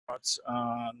thoughts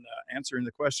on answering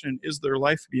the question, is there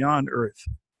life beyond Earth?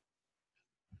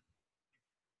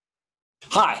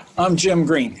 Hi, I'm Jim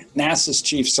Green, NASA's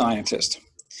Chief Scientist.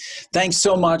 Thanks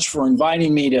so much for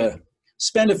inviting me to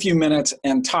spend a few minutes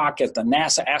and talk at the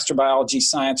NASA Astrobiology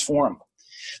Science Forum.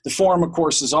 The forum, of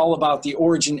course, is all about the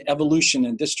origin, evolution,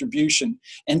 and distribution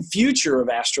and future of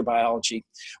astrobiology,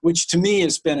 which to me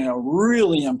has been a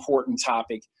really important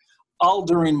topic all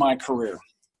during my career.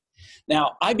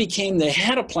 Now, I became the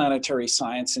head of planetary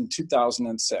science in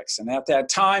 2006, and at that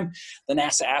time, the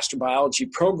NASA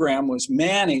Astrobiology program was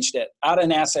managed out of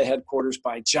NASA headquarters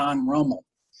by John Rummel.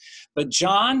 But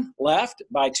John left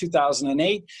by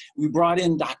 2008. We brought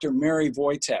in Dr. Mary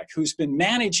Wojtek, who's been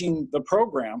managing the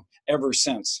program ever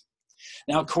since.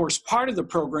 Now, of course, part of the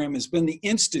program has been the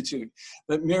Institute,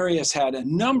 but Mary has had a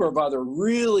number of other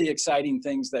really exciting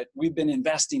things that we've been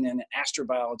investing in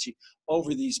astrobiology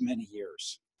over these many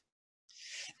years.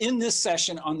 In this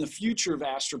session on the future of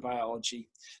astrobiology,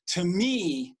 to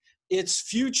me, its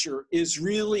future is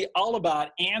really all about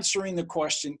answering the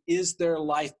question, is there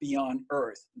life beyond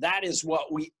Earth? That is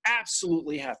what we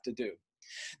absolutely have to do.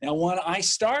 Now, when I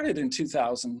started in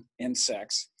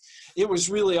 2006, it was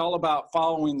really all about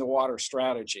following the water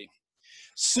strategy.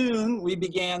 Soon, we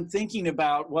began thinking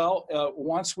about,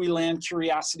 once we land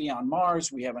Curiosity on Mars,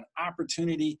 we have an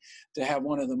opportunity to have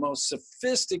one of the most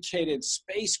sophisticated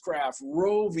spacecraft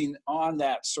roving on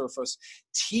that surface,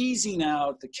 teasing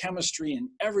out the chemistry and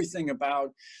everything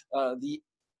about the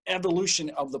evolution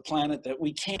of the planet that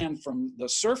we can from the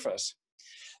surface.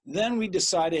 Then we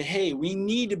decided, hey, we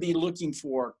need to be looking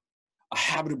for a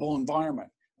habitable environment.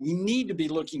 We need to be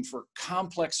looking for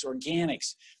complex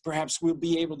organics. Perhaps we'll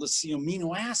be able to see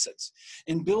amino acids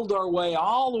and build our way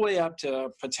all the way up to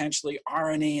potentially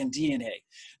RNA and DNA.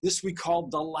 This we call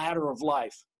the ladder of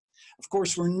life. Of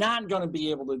course, we're not going to be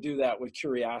able to do that with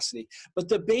Curiosity, but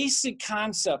the basic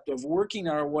concept of working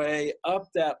our way up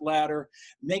that ladder,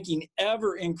 making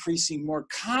ever increasing more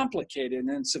complicated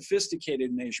and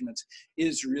sophisticated measurements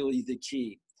is really the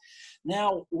key.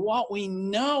 Now, what we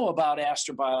know about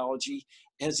astrobiology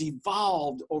has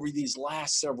evolved over these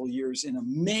last several years in a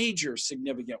major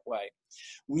significant way.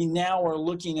 We now are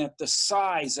looking at the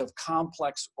size of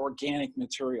complex organic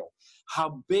material.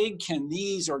 How big can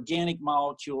these organic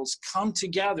molecules come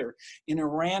together in a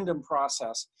random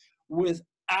process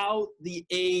without the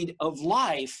aid of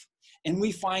life? And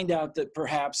we find out that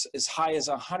perhaps as high as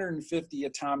 150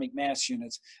 atomic mass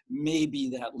units may be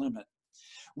that limit.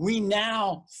 We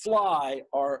now fly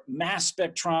our mass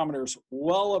spectrometers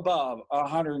well above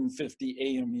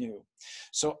 150 AMU.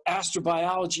 So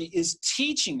astrobiology is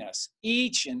teaching us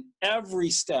each and every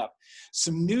step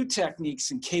some new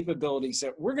techniques and capabilities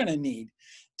that we're going to need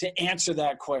to answer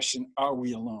that question, are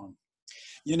we alone?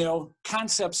 You know,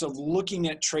 concepts of looking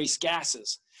at trace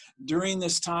gases. During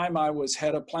this time, I was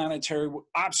head of planetary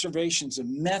observations of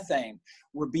methane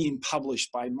were being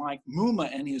published by Mike Muma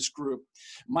and his group.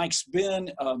 Mike's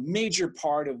been a major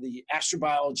part of the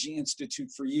Astrobiology Institute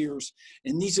for years,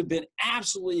 and these have been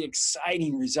absolutely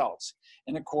exciting results.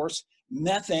 And of course,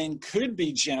 methane could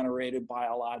be generated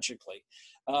biologically,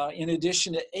 in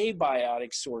addition to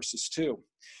abiotic sources too.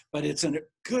 But it's a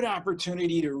good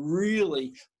opportunity to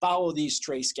really follow these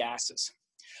trace gases.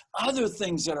 Other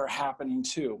things that are happening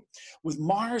too, with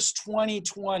Mars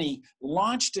 2020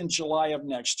 launched in July of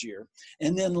next year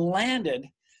and then landed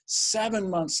 7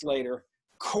 months later,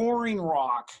 coring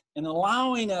rock and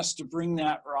allowing us to bring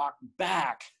that rock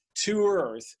back to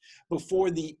Earth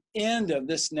before the end of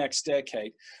this next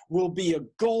decade will be a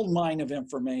gold mine of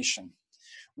information.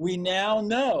 We now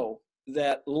know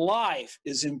that life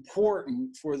is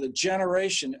important for the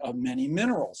generation of many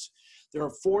minerals. There are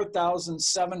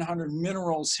 4,700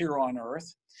 minerals here on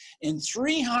Earth, and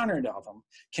 300 of them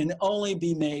can only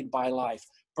be made by life.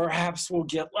 Perhaps we'll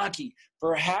get lucky.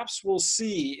 Perhaps we'll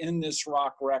see in this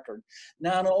rock record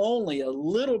not only a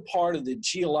little part of the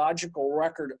geological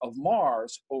record of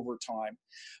Mars over time,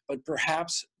 but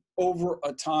perhaps over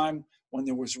a time when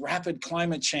there was rapid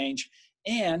climate change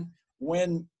and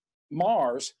when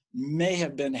Mars may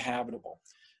have been habitable.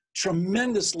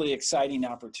 Tremendously exciting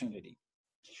opportunity.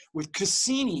 With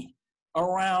Cassini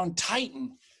around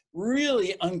Titan,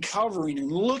 really uncovering and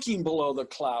looking below the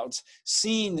clouds,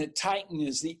 seeing that Titan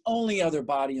is the only other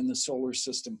body in the solar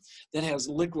system that has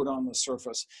liquid on the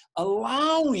surface,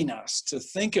 allowing us to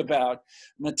think about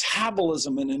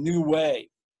metabolism in a new way.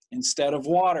 Instead of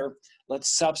water,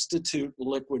 let's substitute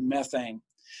liquid methane.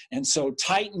 And so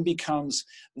Titan becomes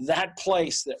that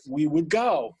place that we would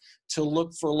go to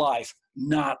look for life,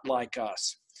 not like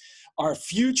us. Our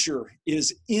future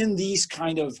is in these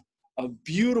kind of of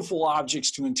beautiful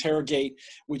objects to interrogate,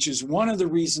 which is one of the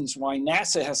reasons why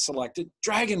NASA has selected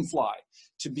Dragonfly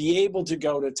to be able to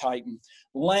go to Titan,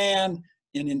 land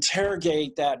and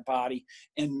interrogate that body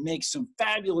and make some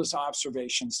fabulous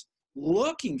observations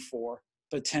looking for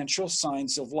potential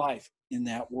signs of life in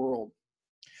that world.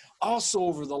 Also,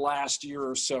 over the last year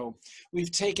or so,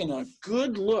 we've taken a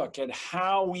good look at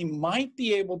how we might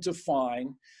be able to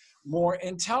find more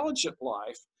intelligent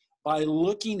life by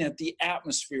looking at the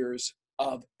atmospheres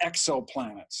of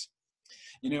exoplanets.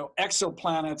 You know,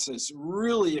 exoplanets has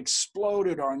really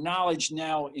exploded. Our knowledge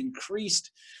now increased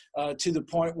to the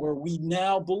point where we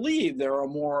now believe there are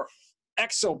more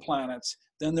exoplanets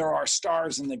than there are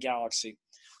stars in the galaxy.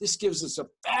 This gives us a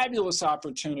fabulous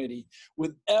opportunity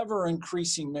with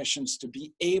ever-increasing missions to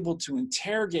be able to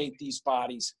interrogate these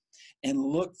bodies and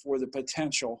look for the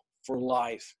potential for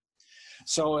life.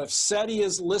 So if SETI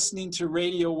is listening to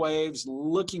radio waves,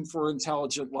 looking for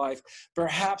intelligent life,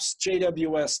 perhaps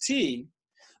JWST,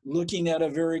 looking at a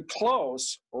very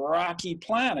close rocky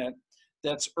planet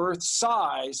that's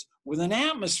Earth-size with an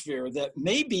atmosphere that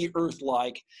may be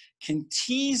Earth-like, can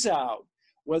tease out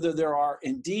whether there are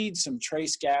indeed some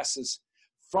trace gases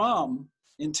from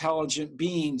intelligent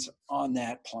beings on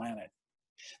that planet.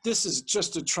 This is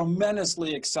just a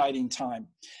tremendously exciting time.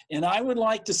 And I would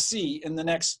like to see in the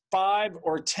next 5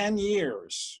 or 10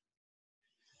 years,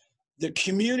 the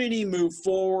community move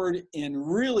forward and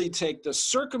really take the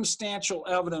circumstantial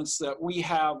evidence that we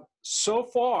have so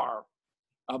far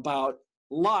about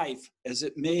life as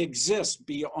it may exist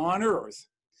beyond Earth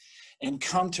and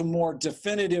come to more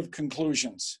definitive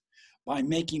conclusions by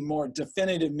making more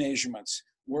definitive measurements.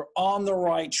 We're on the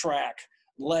right track.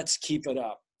 Let's keep it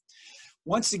up.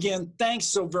 Once again, thanks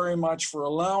so very much for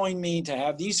allowing me to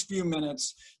have these few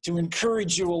minutes to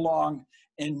encourage you along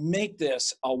and make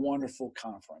this a wonderful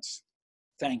conference.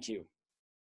 Thank you.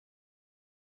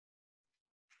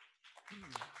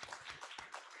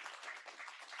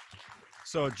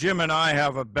 So Jim and I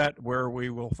have a bet where we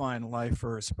will find life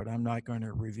first, but I'm not going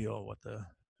to reveal what the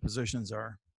positions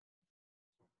are.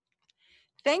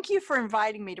 Thank you for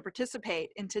inviting me to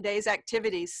participate in today's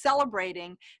activities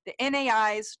celebrating the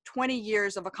NAI's 20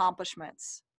 years of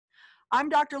accomplishments. I'm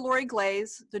Dr. Lori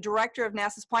Glaze, the Director of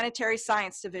NASA's Planetary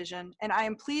Science Division, and I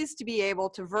am pleased to be able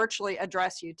to virtually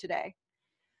address you today.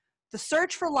 The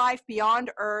search for life beyond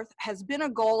Earth has been a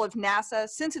goal of NASA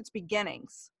since its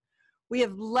beginnings. We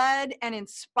have led and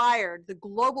inspired the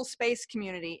global space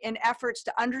community in efforts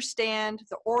to understand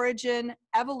the origin,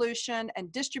 evolution,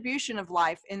 and distribution of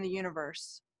life in the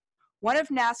universe. One of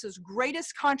NASA's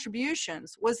greatest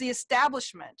contributions was the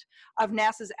establishment of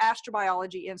NASA's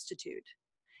Astrobiology Institute.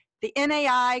 The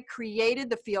NAI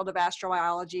created the field of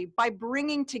astrobiology by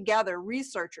bringing together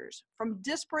researchers from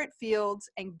disparate fields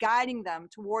and guiding them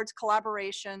towards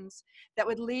collaborations that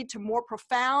would lead to more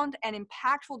profound and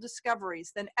impactful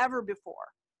discoveries than ever before.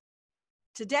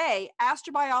 Today,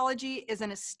 astrobiology is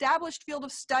an established field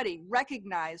of study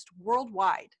recognized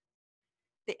worldwide.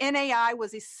 The NAI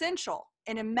was essential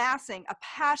in amassing a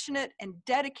passionate and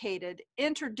dedicated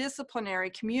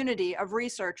interdisciplinary community of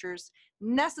researchers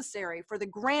necessary for the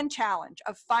grand challenge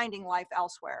of finding life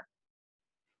elsewhere.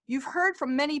 You've heard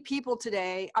from many people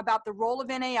today about the role of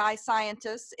NAI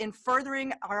scientists in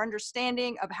furthering our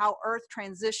understanding of how Earth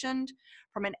transitioned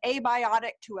from an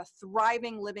abiotic to a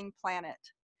thriving living planet,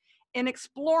 in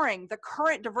exploring the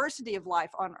current diversity of life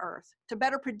on Earth to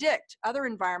better predict other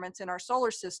environments in our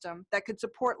solar system that could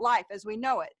support life as we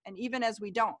know it and even as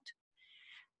we don't,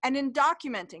 and in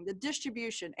documenting the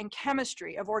distribution and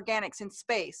chemistry of organics in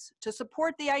space to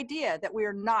support the idea that we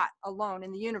are not alone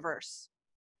in the universe.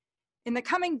 In the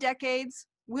coming decades,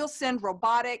 we'll send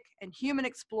robotic and human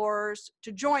explorers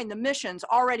to join the missions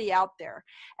already out there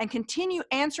and continue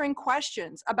answering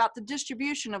questions about the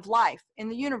distribution of life in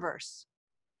the universe.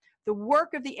 The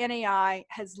work of the NAI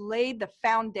has laid the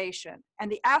foundation,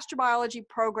 and the astrobiology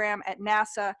program at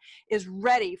NASA is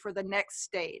ready for the next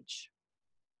stage.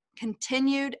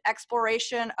 Continued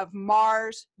exploration of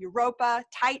Mars, Europa,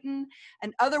 Titan,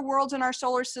 and other worlds in our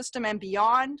solar system and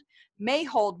beyond may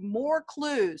hold more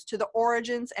clues to the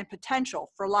origins and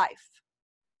potential for life.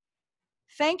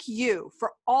 Thank you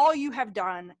for all you have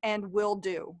done and will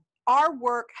do. Our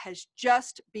work has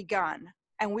just begun,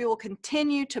 and we will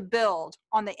continue to build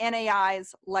on the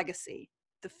NAI's legacy.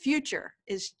 The future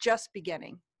is just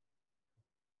beginning.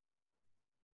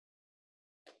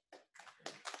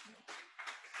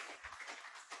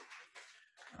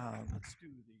 Let's do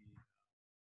the,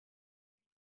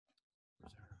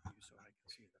 so I can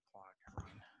see the clock,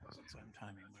 since I'm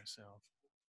timing myself.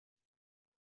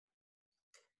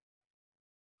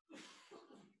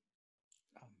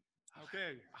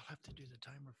 Okay. I'll have to do the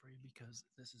timer for you because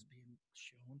this is being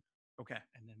shown, Okay.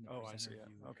 and then the Oh, I see presenter it.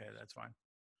 view. Okay, that's fine.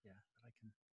 Yeah, but I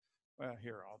can. Well,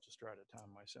 here, I'll just try to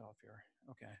time myself here.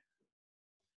 Okay.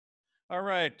 All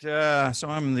right. So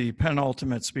I'm the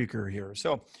penultimate speaker here.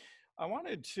 So I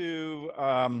wanted to,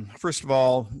 first of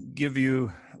all, give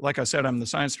you, like I said, I'm the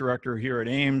science director here at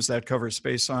Ames. That covers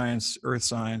space science, earth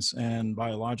science, and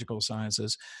biological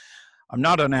sciences. I'm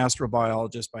not an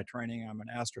astrobiologist by training. I'm an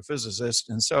astrophysicist.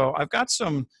 And so I've got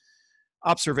some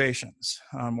observations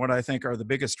on what I think are the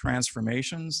biggest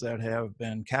transformations that have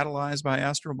been catalyzed by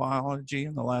astrobiology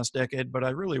in the last decade, but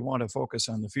I really want to focus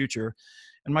on the future.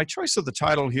 And my choice of the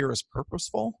title here is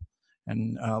purposeful.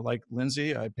 And like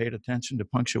Lindsay, I paid attention to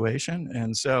punctuation.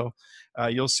 And so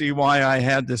you'll see why I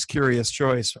had this curious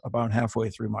choice about halfway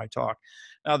through my talk.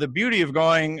 Now, the beauty of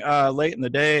going late in the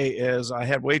day is I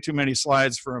had way too many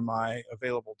slides for my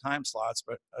available time slots,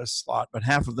 but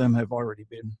half of them have already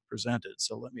been presented.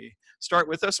 So let me start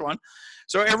with this one.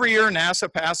 So every year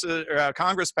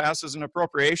Congress passes an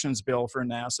appropriations bill for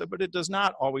NASA, but it does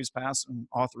not always pass an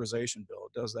authorization bill.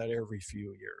 It does that every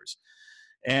few years.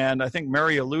 And I think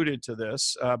Mary alluded to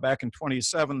this back in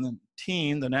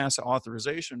 2017, the NASA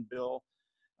authorization bill.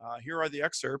 Here are the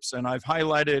excerpts, and I've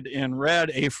highlighted in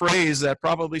red a phrase that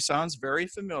probably sounds very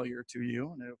familiar to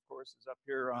you, and it, of course, is up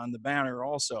here on the banner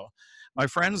also. My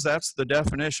friends, that's the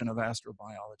definition of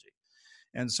astrobiology.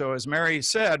 And so, as Mary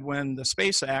said, when the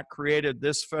Space Act created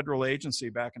this federal agency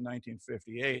back in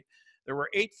 1958, there were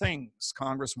 8 things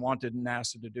Congress wanted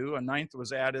NASA to do. A 9th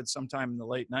was added sometime in the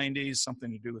late 90s,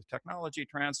 something to do with technology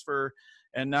transfer,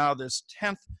 and now this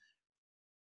 10th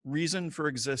reason for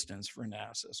existence for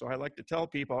NASA. So I like to tell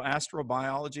people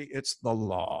astrobiology, it's the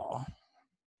law.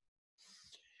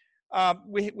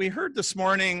 We heard this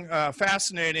morning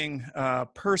fascinating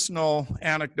personal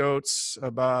anecdotes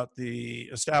about the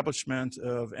establishment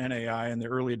of NAI in the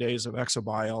early days of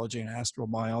exobiology and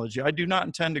astrobiology. I do not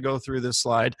intend to go through this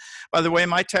slide. By the way,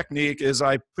 my technique is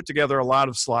I put together a lot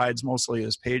of slides, mostly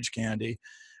as page candy,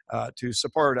 to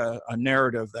support a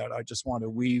narrative that I just want to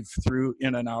weave through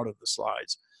in and out of the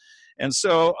slides. And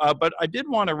so, but I did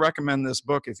want to recommend this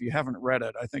book if you haven't read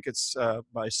it. I think it's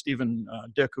by Stephen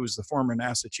Dick, who's the former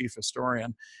NASA chief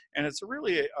historian. And it's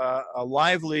really a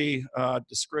lively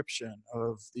description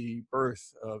of the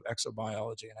birth of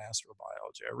exobiology and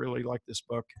astrobiology. I really like this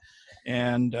book.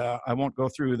 And I won't go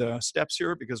through the steps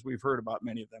here because we've heard about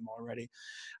many of them already.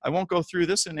 I won't go through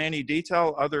this in any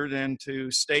detail other than to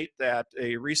state that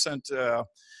a recent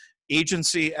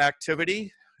agency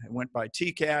activity, it went by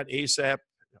TCAT, ASAP,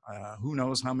 who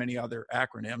knows how many other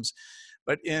acronyms.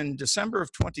 But in December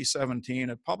of 2017,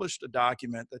 it published a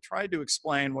document that tried to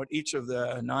explain what each of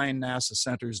the 9 NASA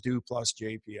centers do plus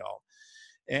JPL.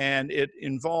 And it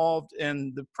involved,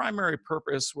 and the primary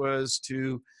purpose was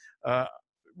to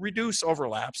reduce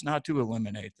overlaps, not to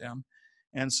eliminate them.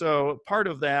 And so part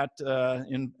of that,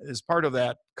 as part of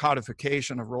that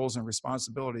codification of roles and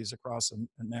responsibilities across the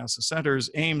NASA centers,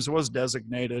 Ames was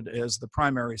designated as the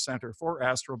primary center for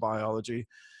astrobiology,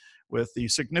 with the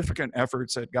significant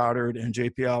efforts at Goddard and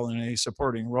JPL in a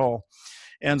supporting role.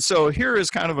 And so here is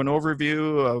kind of an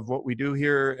overview of what we do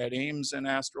here at Ames in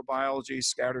astrobiology,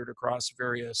 scattered across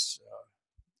various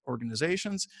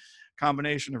organizations,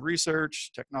 combination of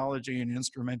research, technology, and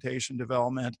instrumentation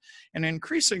development, and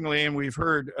increasingly, and we've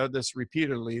heard this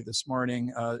repeatedly this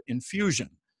morning, infusion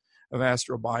of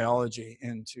astrobiology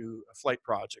into flight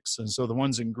projects. And so the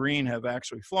ones in green have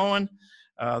actually flown.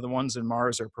 The ones in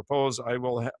Mars are proposed. I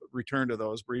will return to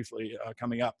those briefly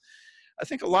coming up. I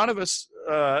think a lot of us,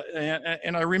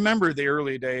 and I remember the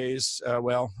early days,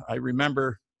 well, I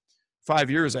remember 5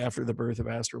 years after the birth of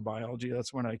astrobiology,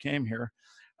 that's when I came here.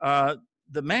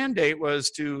 The mandate was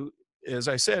to, as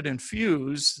I said,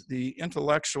 infuse the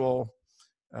intellectual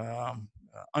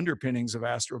underpinnings of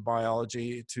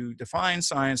astrobiology to define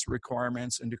science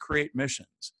requirements and to create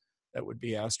missions that would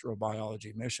be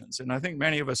astrobiology missions. And I think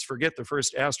many of us forget the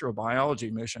first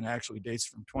astrobiology mission actually dates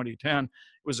from 2010. It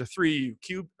was a 3U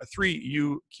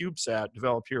CubeSat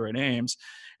developed here at Ames.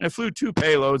 And it flew 2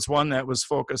 payloads, one that was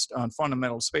focused on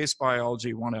fundamental space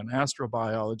biology, one on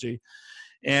astrobiology.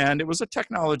 And it was a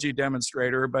technology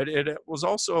demonstrator, but it was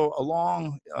also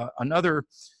along another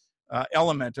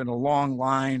element in a long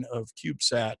line of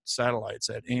CubeSat satellites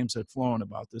that Ames had flown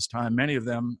about this time, many of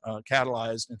them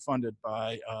catalyzed and funded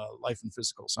by Life and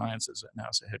Physical Sciences at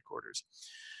NASA headquarters.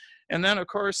 And then, of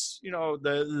course, you know,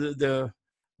 the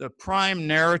prime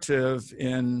narrative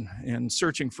in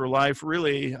searching for life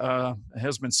really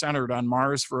has been centered on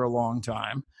Mars for a long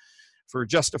time, for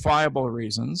justifiable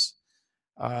reasons.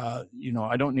 You know,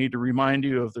 I don't need to remind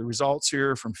you of the results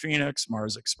here from Phoenix,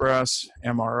 Mars Express,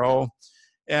 MRO.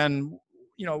 And,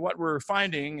 you know, what we're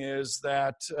finding is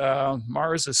that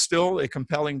Mars is still a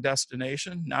compelling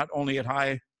destination, not only at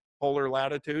high polar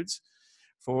latitudes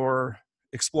for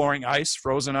exploring ice,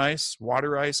 frozen ice,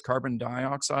 water ice, carbon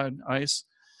dioxide ice.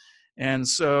 And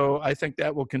so I think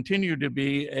that will continue to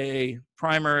be a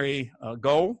primary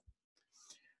goal.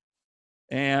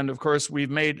 And of course, we've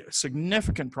made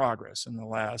significant progress in the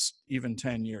last even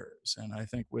 10 years. And I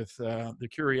think with the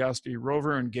Curiosity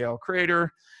rover and Gale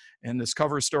Crater, and this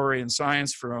cover story in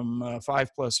Science from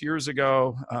 5+ years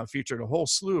ago featured a whole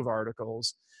slew of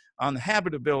articles on the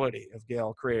habitability of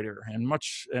Gale Crater. And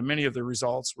many of the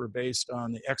results were based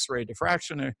on the X-ray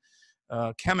diffraction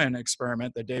Chemin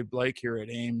experiment that Dave Blake here at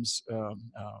Ames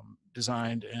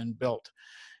designed and built.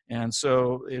 And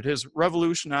so it has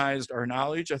revolutionized our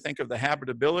knowledge, I think, of the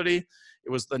habitability. It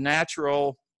was the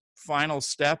natural final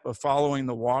step of following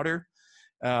the water.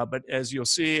 But as you'll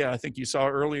see, I think you saw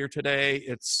earlier today,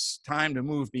 it's time to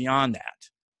move beyond that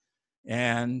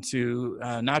and to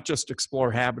not just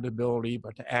explore habitability,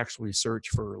 but to actually search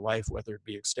for life, whether it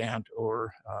be extant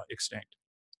or extinct.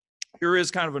 Here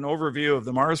is kind of an overview of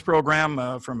the Mars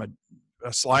program from a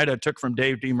slide I took from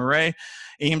Dave DeMarais.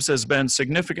 Ames has been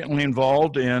significantly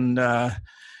involved in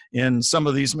some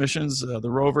of these missions,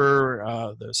 the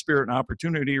rover, the Spirit and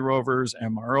Opportunity rovers,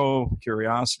 MRO,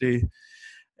 Curiosity.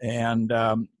 And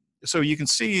so you can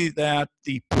see that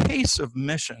the pace of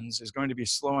missions is going to be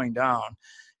slowing down.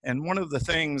 And one of the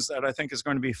things that I think is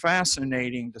going to be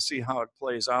fascinating to see how it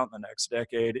plays out in the next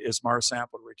decade is Mars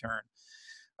sample return.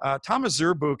 Thomas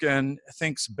Zurbuchen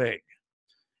thinks big,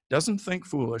 doesn't think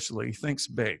foolishly, thinks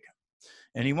big.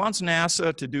 And he wants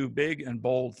NASA to do big and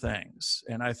bold things.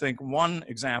 And I think one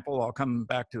example, I'll come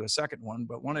back to a second one,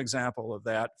 but one example of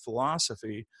that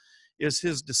philosophy is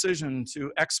his decision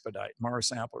to expedite Mars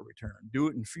sample return, do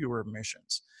it in fewer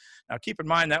missions. Now, keep in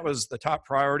mind, that was the top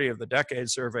priority of the Decade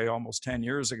Survey almost 10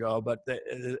 years ago, but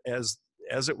as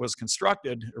it was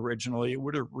constructed originally, it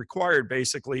would have required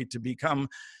basically to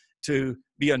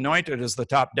be anointed as the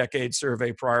top Decade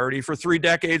Survey priority for 3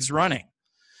 decades running.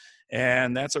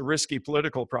 And that's a risky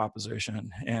political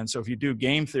proposition. And so if you do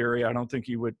game theory, I don't think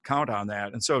you would count on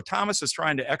that. And so Thomas is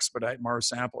trying to expedite Mars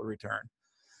sample return.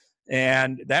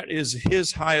 And that is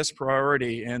his highest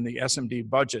priority in the SMD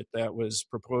budget that was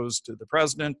proposed to the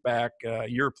president back a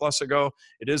year plus ago.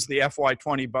 It is the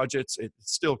FY20 budgets.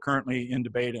 It's still currently in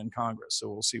debate in Congress, so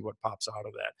we'll see what pops out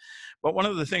of that. But one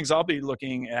of the things I'll be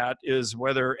looking at is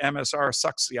whether MSR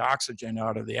sucks the oxygen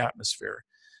out of the atmosphere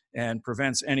and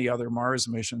prevents any other Mars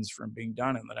missions from being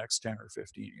done in the next 10 or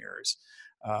 15 years.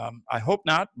 I hope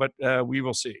not, but we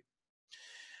will see.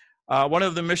 One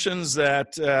of the missions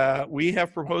that we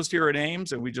have proposed here at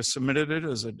Ames, and we just submitted it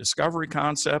as a discovery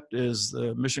concept, is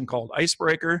the mission called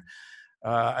Icebreaker.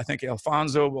 I think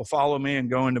Alfonso will follow me and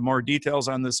go into more details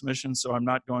on this mission, so I'm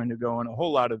not going to go in a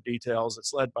whole lot of details.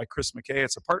 It's led by Chris McKay.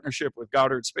 It's a partnership with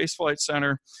Goddard Space Flight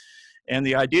Center. And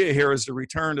the idea here is to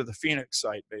return to the Phoenix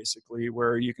site, basically,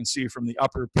 where you can see from the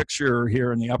upper picture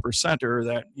here in the upper center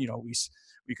that, you know,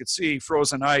 we could see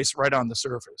frozen ice right on the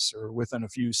surface or within a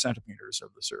few centimeters of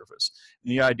the surface.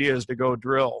 And the idea is to go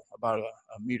drill about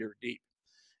a meter deep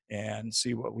and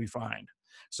see what we find.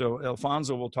 So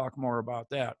Alfonso will talk more about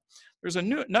that. There's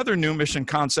another new mission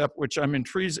concept, which I'm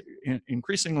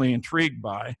increasingly intrigued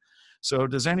by. So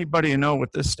does anybody know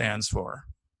what this stands for?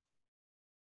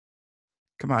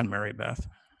 Come on, Mary Beth.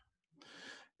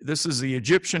 This is the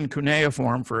Egyptian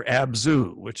cuneiform for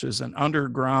Abzu, which is an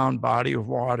underground body of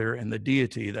water and the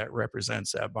deity that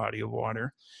represents that body of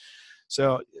water.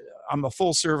 So I'm a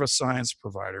full service science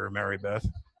provider, Mary Beth.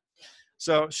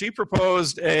 So she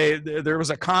proposed there was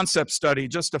a concept study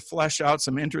just to flesh out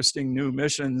some interesting new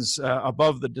missions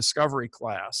above the Discovery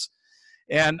class.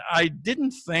 And I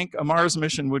didn't think a Mars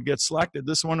mission would get selected.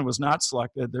 This one was not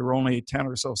selected. There were only 10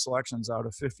 or so selections out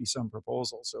of 50-some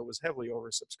proposals, so it was heavily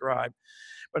oversubscribed.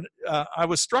 But I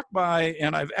was struck by,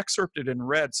 and I've excerpted and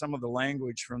read some of the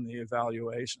language from the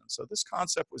evaluation. So this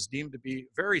concept was deemed to be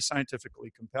very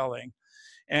scientifically compelling.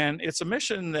 And it's a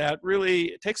mission that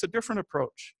really takes a different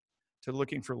approach to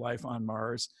looking for life on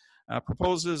Mars.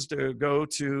 Proposes to go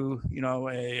to, you know,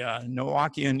 a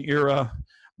Noachian era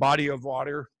body of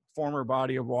water, former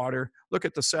body of water, look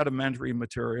at the sedimentary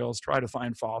materials, try to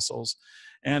find fossils,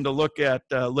 and to look at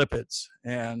lipids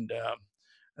and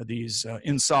these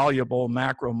insoluble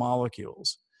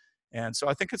macromolecules. And so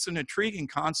I think it's an intriguing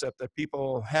concept that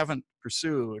people haven't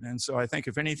pursued. And so I think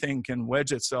if anything can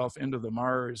wedge itself into the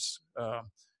Mars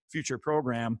future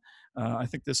program, I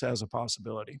think this has a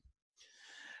possibility.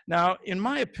 Now, in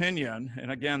my opinion,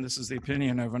 and again, this is the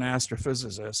opinion of an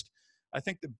astrophysicist, I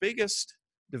think the biggest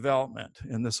development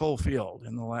in this whole field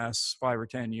in the last 5 or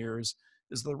 10 years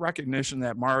is the recognition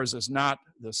that Mars is not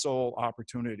the sole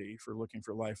opportunity for looking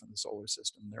for life in the solar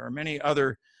system. There are many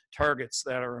other targets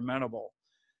that are amenable.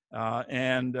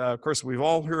 Of course, we've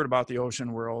all heard about the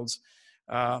ocean worlds.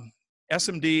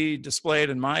 SMD displayed,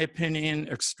 in my opinion,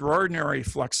 extraordinary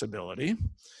flexibility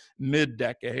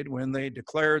mid-decade when they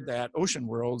declared that ocean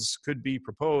worlds could be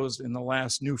proposed in the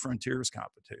last New Frontiers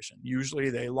competition. Usually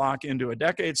they lock into a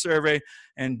decade survey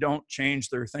and don't change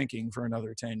their thinking for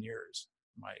another 10 years.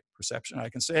 My perception, I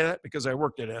can say that because I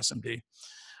worked at SMD,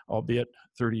 albeit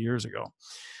 30 years ago.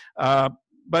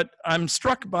 But I'm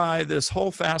struck by this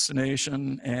whole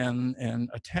fascination and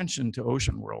attention to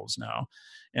ocean worlds now.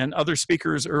 And other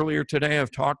speakers earlier today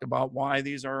have talked about why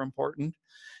these are important.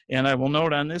 And I will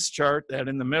note on this chart that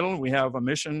in the middle, we have a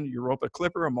mission, Europa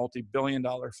Clipper, a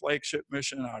multi-billion-dollar flagship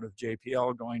mission out of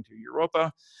JPL going to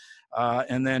Europa.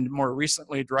 And then more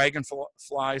recently,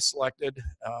 Dragonfly selected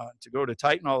to go to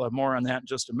Titan. I'll have more on that in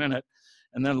just a minute.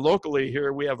 And then locally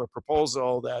here, we have a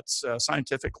proposal that's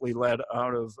scientifically led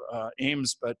out of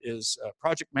Ames, but is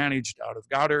project managed out of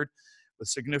Goddard with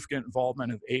significant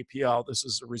involvement of APL. This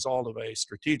is a result of a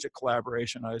strategic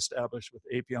collaboration I established with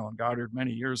APL and Goddard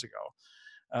many years ago.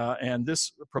 And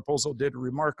this proposal did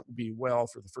remarkably well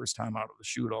for the first time out of the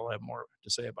chute. I'll have more to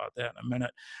say about that in a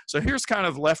minute. So here's kind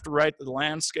of left to right the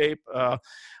landscape.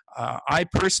 I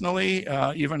personally,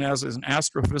 even as an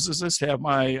astrophysicist, have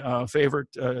my favorite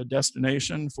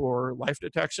destination for life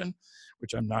detection,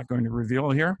 which I'm not going to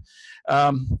reveal here.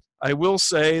 I will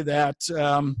say that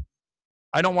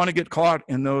I don't want to get caught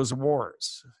in those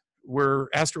wars. We're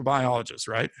astrobiologists,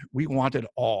 right? We want it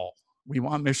all. We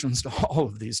want missions to all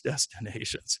of these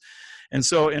destinations. And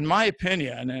so in my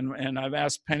opinion, and I've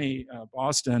asked Penny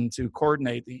Boston to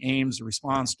coordinate the Ames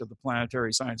response to the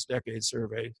Planetary Science Decade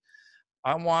Survey,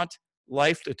 I want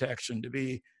life detection to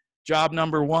be job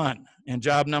number 1 and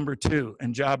job number 2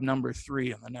 and job number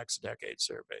 3 in the next decade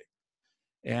survey.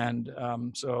 And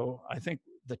so I think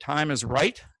the time is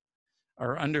right.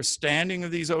 Our understanding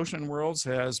of these ocean worlds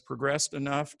has progressed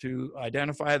enough to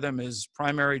identify them as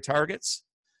primary targets.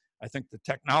 I think the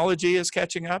technology is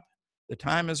catching up. The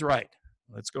time is right.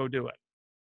 Let's go do it.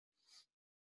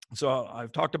 So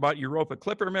I've talked about Europa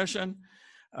Clipper mission.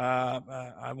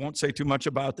 I won't say too much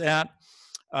about that.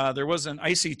 There was an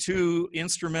IC2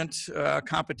 instrument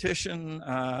competition.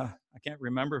 I can't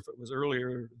remember if it was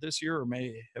earlier this year or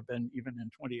may have been even in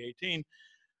 2018.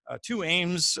 2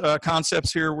 Ames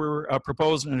concepts here were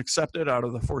proposed and accepted out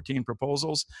of the 14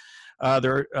 proposals.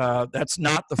 That's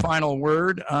not the final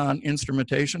word on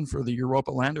instrumentation for the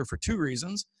Europa lander for 2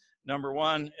 reasons. Number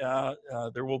 1,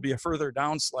 there will be a further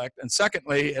down select. And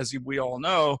secondly, as we all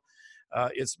know,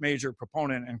 its major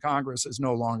proponent in Congress is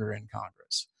no longer in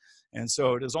Congress. And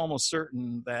so it is almost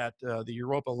certain that the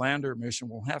Europa lander mission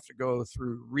will have to go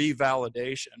through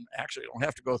revalidation. Actually, it will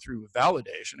have to go through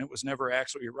validation. It was never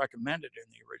actually recommended in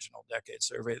the original decade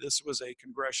survey. This was a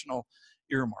congressional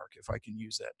earmark, if I can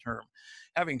use that term.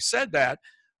 Having said that,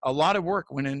 a lot of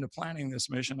work went into planning this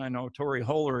mission. I know Tori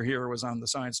Holler here was on the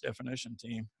science definition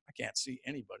team. I can't see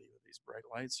anybody with these bright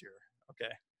lights here.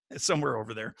 Okay, it's somewhere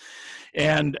over there.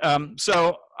 And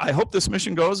so I hope this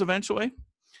mission goes eventually.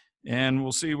 And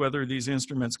we'll see whether these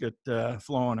instruments get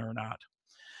flown or not.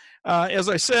 As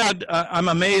I said, I'm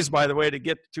amazed, by the way, to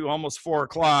get to almost 4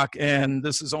 o'clock, and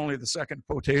this is only the second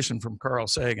quotation from Carl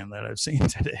Sagan that I've seen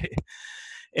today.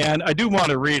 And I do want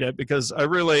to read it because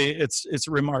it's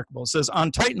remarkable. It says,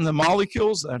 on Titan, the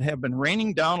molecules that have been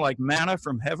raining down like manna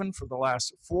from heaven for the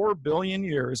last 4 billion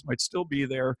years might still be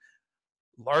there,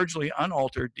 largely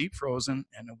unaltered, deep frozen,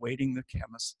 and awaiting the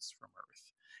chemists from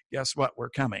Earth. Guess what? We're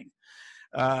coming.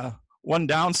 One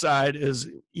downside is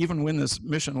even when this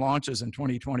mission launches in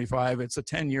 2025, it's a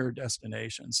 10-year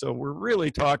destination. So we're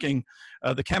really talking,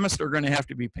 the chemists are going to have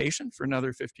to be patient for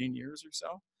another 15 years or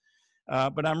so.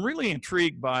 But I'm really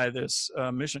intrigued by this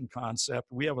mission concept.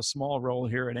 We have a small role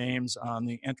here at Ames on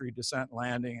the entry, descent,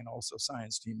 landing, and also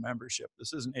science team membership.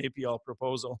 This is an APL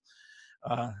proposal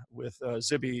with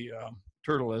Zibby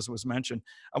Turtle, as was mentioned.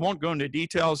 I won't go into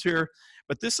details here,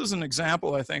 but this is an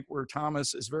example, I think, where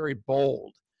Thomas is very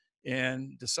bold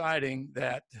in deciding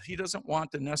that he doesn't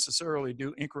want to necessarily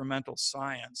do incremental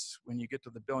science when you get to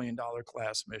the billion-dollar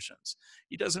class missions.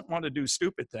 He doesn't want to do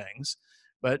stupid things,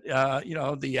 but you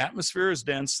know, the atmosphere is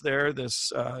dense there.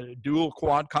 This dual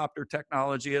quadcopter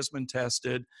technology has been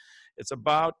tested. It's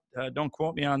about, don't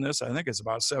quote me on this, I think it's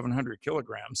about 700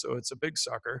 kilograms, so it's a big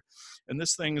sucker. And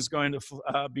this thing is going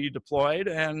to be deployed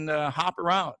and hop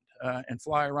around. and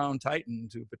fly around Titan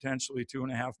to potentially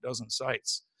 2.5 dozen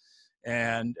sites.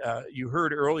 And you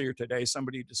heard earlier today,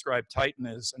 somebody described Titan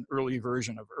as an early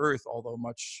version of Earth, although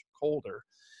much colder.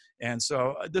 And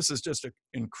so this is just an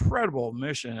incredible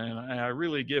mission, and I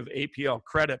really give APL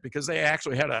credit because they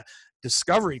actually had a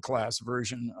discovery class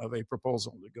version of a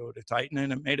proposal to go to Titan,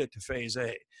 and it made it to phase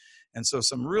A. And so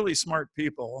some really smart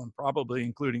people, and probably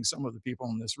including some of the people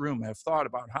in this room, have thought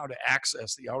about how to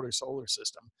access the outer solar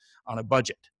system on a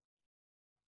budget.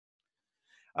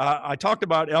 I talked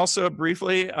about ELSA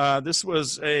briefly. This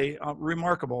was a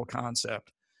remarkable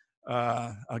concept.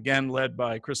 Again, led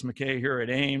by Chris McKay here at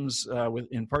Ames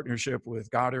in partnership with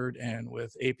Goddard and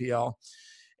with APL.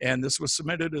 And this was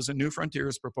submitted as a New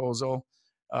Frontiers proposal.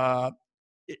 The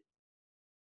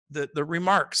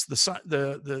remarks,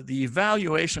 the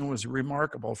evaluation was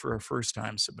remarkable for a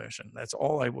first-time submission. That's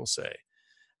all I will say.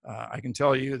 I can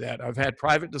tell you that I've had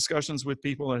private discussions with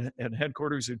people at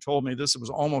headquarters who told me this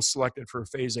was almost selected for a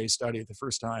phase A study the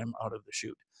first time out of the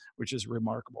chute, which is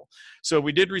remarkable. So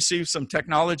we did receive some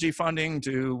technology funding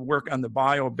to work on the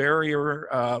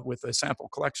biobarrier with a sample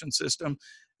collection system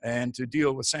and to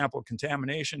deal with sample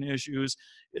contamination issues.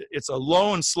 It's a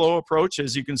low and slow approach,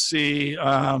 as you can see.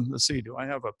 Let's see, do I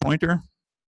have a pointer?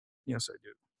 Yes, I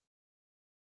do.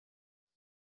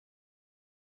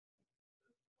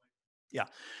 Yeah.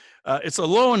 It's a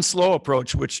low and slow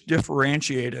approach, which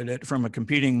differentiated it from a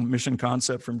competing mission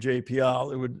concept from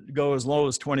JPL. It would go as low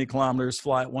as 20 kilometers,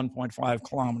 fly at 1.5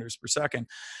 kilometers per second.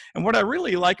 And what I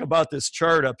really like about this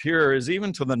chart up here is,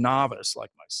 even to the novice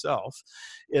like myself,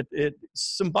 it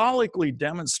symbolically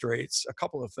demonstrates a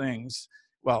couple of things.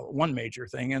 Well, one major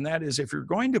thing, and that is, if you're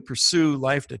going to pursue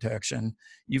life detection,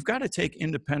 you've got to take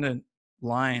independent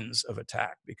lines of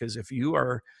attack, because if you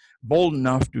are bold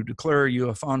enough to declare you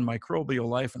have found microbial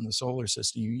life in the solar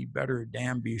system, you better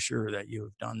damn be sure that you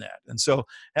have done that. And so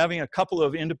having a couple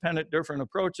of independent different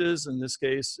approaches, in this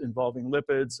case involving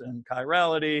lipids and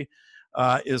chirality,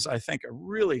 is, I think, a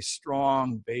really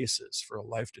strong basis for a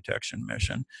life detection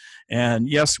mission. And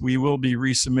yes, we will be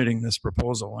resubmitting this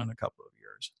proposal in a couple of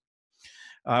years.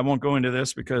 I won't go into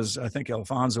this because I think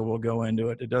Alfonso will go into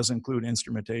it. It does include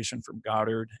instrumentation from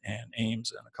Goddard and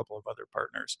Ames and a couple of other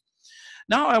partners.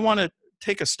 Now I want to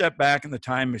take a step back in the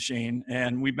time machine,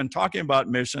 and we've been talking about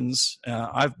missions.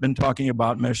 I've been talking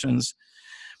about missions.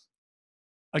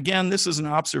 Again, this is an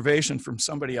observation from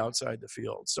somebody outside the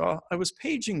field. So I was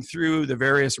paging through the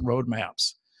various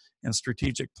roadmaps and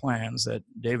strategic plans that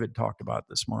David talked about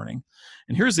this morning.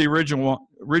 And here's the original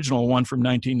one from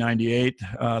 1998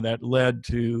 that led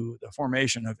to the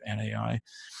formation of NAI.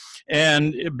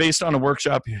 And based on a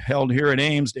workshop held here at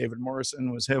Ames, David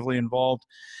Morrison was heavily involved.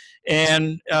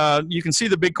 And you can see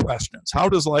the big questions. How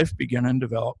does life begin and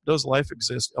develop? Does life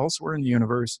exist elsewhere in the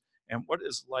universe? And what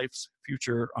is life's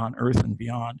future on Earth and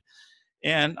beyond?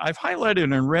 And I've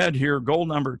highlighted in red here goal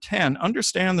number 10,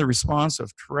 understand the response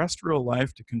of terrestrial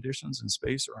life to conditions in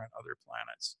space or on other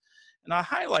planets. And I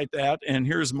highlight that, and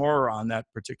here's more on that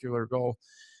particular goal,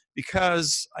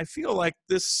 because I feel like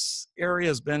this area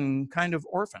has been kind of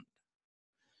orphaned.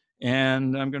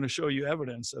 And I'm going to show you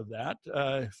evidence of that.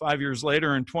 5 years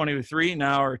later in 23,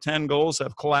 now our 10 goals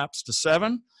have collapsed to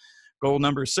 7. Goal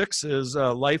number 6 is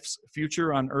life's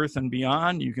future on Earth and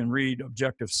beyond. You can read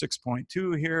objective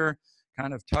 6.2 here,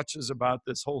 kind of touches about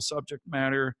this whole subject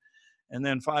matter. And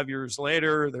then 5 years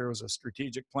later, there was a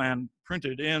strategic plan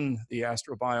printed in the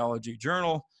Astrobiology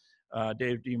Journal.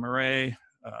 Dave DeMarais,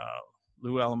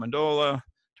 Lou Alamandola,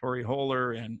 Tori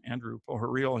Holler, and Andrew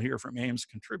Pohoriel here from Ames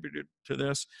contributed to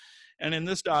this. And in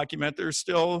this document, there's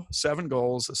still 7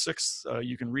 goals. The 6th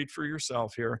you can read for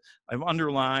yourself here. I've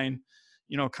underlined,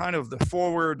 kind of the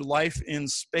forward life in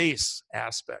space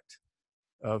aspect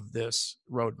of this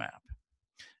roadmap.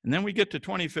 And then we get to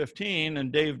 2015,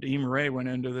 and Dave DeMarais went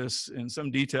into this in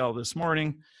some detail this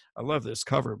morning. I love this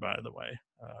cover, by the way.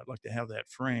 I'd like to have that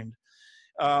framed.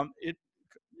 It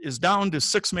is down to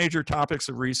 6 major topics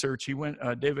of research.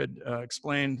 David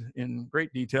explained in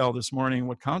great detail this morning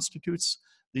what constitutes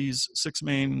these 6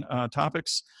 main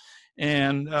topics.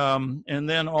 And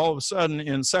then all of a sudden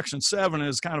in section 7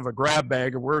 is kind of a grab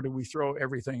bag of where do we throw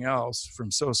everything else, from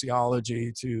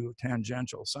sociology to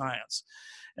tangential science.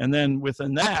 And then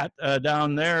within that,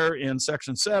 down there in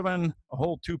section 7, a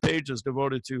whole 2 pages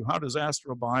devoted to how does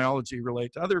astrobiology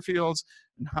relate to other fields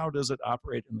and how does it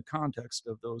operate in the context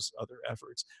of those other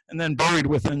efforts. And then buried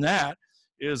within that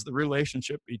is the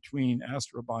relationship between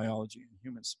astrobiology and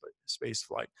human space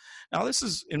flight. Now, this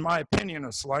is, in my opinion,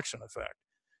 a selection effect.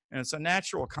 And it's a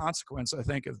natural consequence, I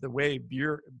think, of the way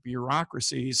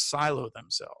bureaucracies silo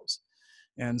themselves.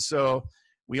 And so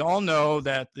We all know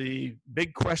that the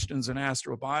big questions in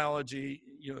astrobiology,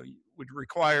 would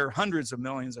require hundreds of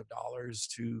millions of dollars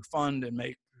to fund and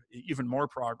make even more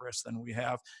progress than we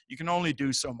have. You can only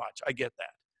do so much. I get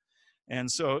that.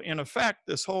 And so, in effect,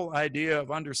 this whole idea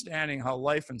of understanding how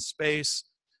life in space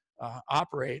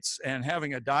operates and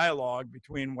having a dialogue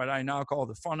between what I now call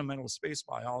the fundamental space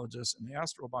biologists and the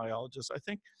astrobiologists, I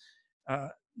think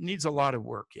needs a lot of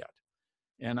work yet.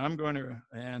 And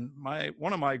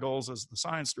one of my goals as the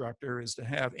science director is to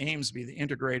have AIMS be the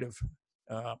integrative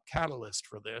catalyst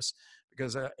for this,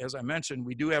 because as I mentioned,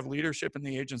 we do have leadership in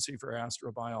the Agency for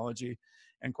Astrobiology,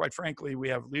 and quite frankly, we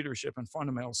have leadership in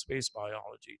fundamental space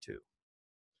biology too.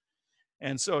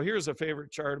 And so here's a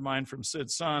favorite chart of mine from Sid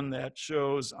Sun that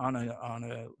shows on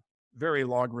a very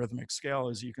logarithmic scale,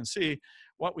 as you can see,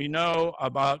 what we know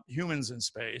about humans in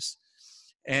space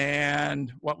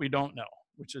and what we don't know,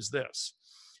 which is this.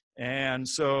 And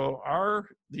so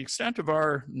the extent of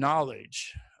our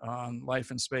knowledge on life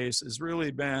in space has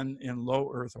really been in low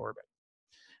Earth orbit.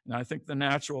 And I think the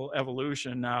natural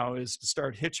evolution now is to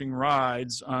start hitching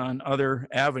rides on other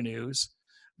avenues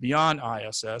beyond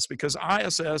ISS, because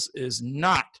ISS is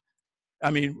not,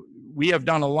 we have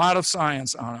done a lot of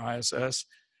science on ISS.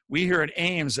 We here at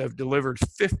AIMS have delivered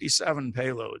 57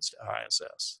 payloads to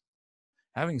ISS.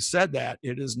 Having said that,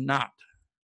 it is not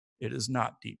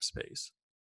deep space.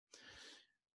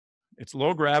 It's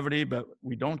low gravity, but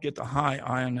we don't get the high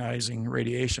ionizing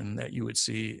radiation that you would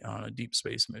see on a deep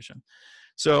space mission.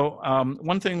 So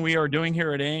one thing we are doing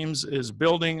here at AIMS is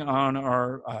building on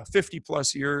our 50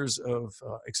 plus years of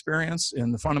experience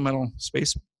in the fundamental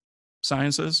space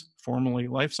sciences, formerly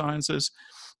life sciences.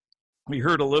 We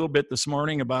heard a little bit this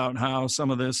morning about how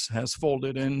some of this has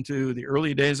folded into the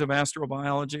early days of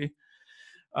astrobiology.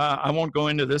 I won't go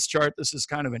into this chart. This is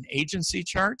kind of an agency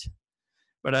chart,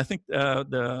 but I think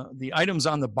the items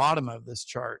on the bottom of this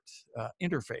chart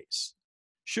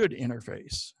should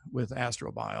interface with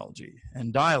astrobiology,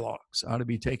 and dialogues ought to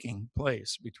be taking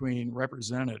place between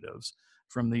representatives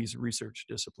from these research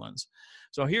disciplines.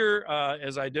 So here,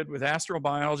 as I did with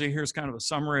astrobiology, here's kind of a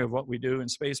summary of what we do in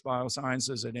space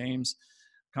biosciences at AIMS.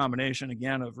 Combination,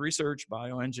 again, of research,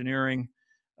 bioengineering,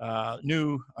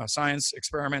 new science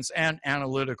experiments, and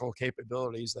analytical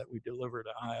capabilities that we deliver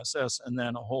to ISS, and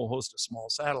then a whole host of small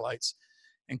satellites,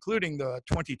 including the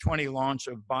 2020 launch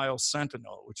of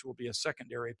BioSentinel, which will be a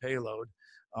secondary payload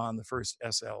on the first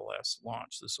SLS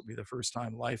launch. This will be the first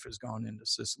time life has gone into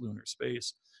cislunar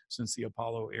space since the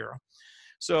Apollo era.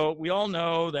 So we all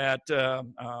know that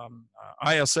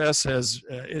ISS has,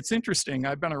 it's interesting,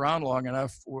 I've been around long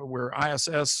enough where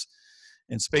ISS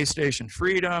and Space Station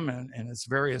Freedom and its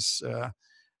various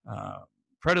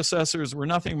predecessors were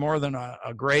nothing more than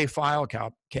a gray file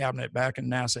cabinet back in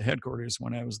NASA headquarters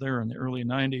when I was there in the early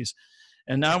 90s.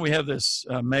 And now we have this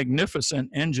magnificent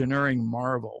engineering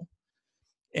marvel.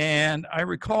 And I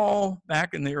recall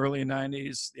back in the early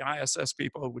 90s, the ISS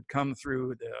people would come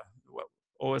through the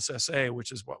OSSA,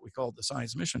 which is what we called the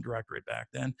Science Mission Directorate back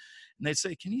then, and they'd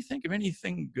say, can you think of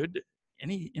anything good,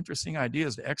 any interesting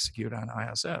ideas to execute on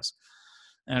ISS?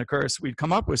 And of course, we'd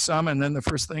come up with some, and then the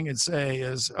first thing it'd say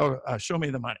is, show me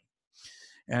the money.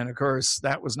 And of course,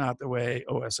 that was not the way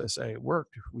OSSA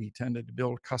worked. We tended to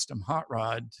build custom hot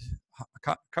rods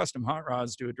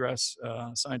to address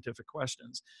scientific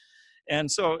questions. And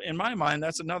so in my mind,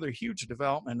 that's another huge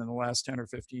development in the last 10 or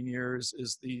 15 years,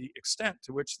 is the extent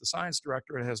to which the science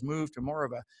directorate has moved to more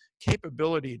of a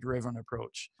capability-driven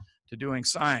approach to doing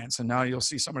science. And now you'll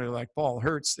see somebody like Paul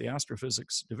Hertz, the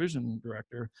astrophysics division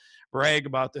director, brag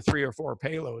about the 3 or 4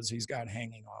 payloads he's got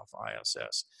hanging off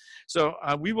ISS. So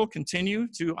we will continue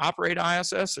to operate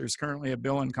ISS. There's currently a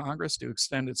bill in Congress to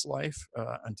extend its life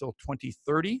until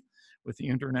 2030 with the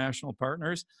international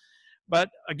partners. But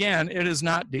again, it is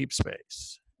not deep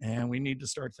space, and we need to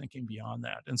start thinking beyond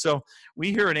that. And so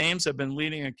we here at AIMS have been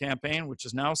leading a campaign which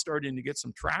is now starting to get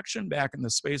some traction back in the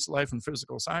Space, Life, and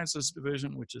Physical Sciences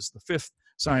Division, which is the 5th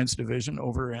science division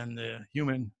over in the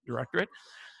Human Directorate,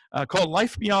 called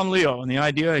Life Beyond LEO. And the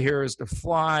idea here is to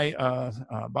fly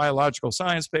biological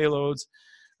science payloads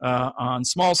on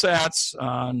small sats,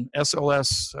 on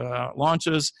SLS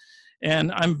launches.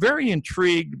 And I'm very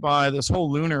intrigued by this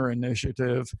whole lunar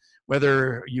initiative,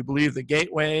 whether you believe the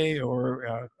Gateway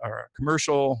or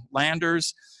commercial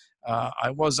landers. I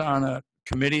was on a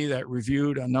committee that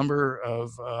reviewed a number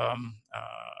of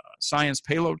science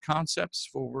payload concepts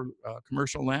for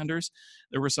commercial landers.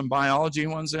 There were some biology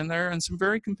ones in there and some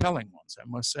very compelling ones, I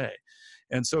must say.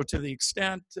 And so to the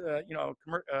extent,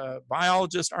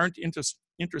 biologists aren't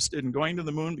interested in going to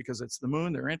the moon because it's the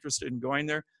moon, they're interested in going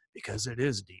there because it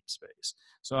is deep space.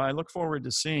 So I look forward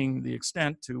to seeing the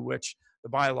extent to which the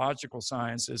biological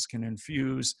sciences can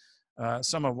infuse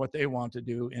some of what they want to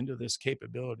do into this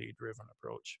capability-driven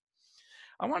approach.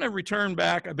 I want to return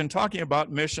back. I've been talking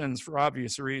about missions for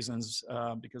obvious reasons,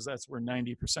 because that's where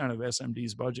 90% of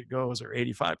SMD's budget goes, or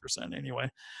 85% anyway.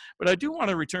 But I do want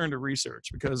to return to research,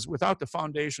 because without the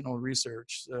foundational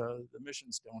research, the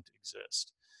missions don't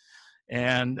exist.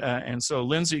 And so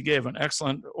Lindsay gave an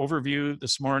excellent overview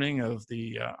this morning of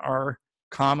the RCNNs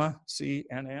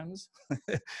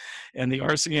and the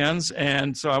RCNs.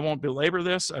 And so I won't belabor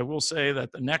this. I will say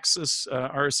that the Nexus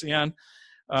RCN,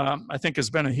 I think, has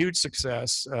been a huge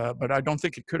success, but I don't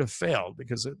think it could have failed,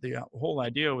 because the whole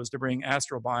idea was to bring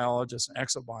astrobiologists and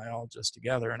exobiologists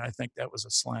together, and I think that was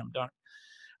a slam dunk.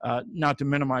 Not to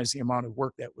minimize the amount of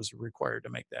work that was required to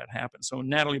make that happen. So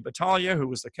Natalie Battaglia, who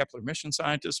was the Kepler mission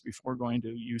scientist before going to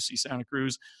UC Santa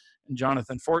Cruz, and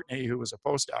Jonathan Fortney, who was a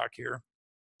postdoc here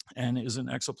and is an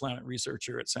exoplanet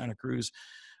researcher at Santa Cruz,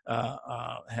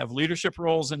 have leadership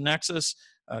roles in Nexus.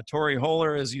 Tori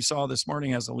Holler, as you saw this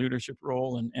morning, has a leadership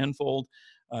role in NFOLD.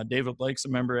 David Blake's a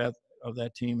member of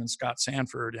that team, and Scott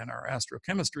Sanford in our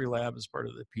astrochemistry lab as part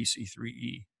of the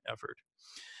PC3E effort.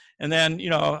 And then, you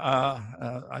know,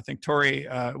 I think Tori,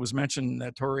 it was mentioned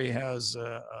that Tori has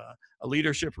a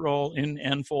leadership role in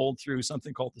NFOLD through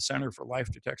something called the Center for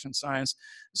Life Detection Science.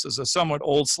 This is a somewhat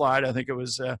old slide. I think it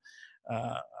was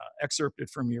excerpted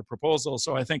from your proposal.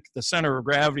 So I think the center of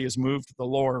gravity is moved to the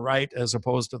lower right as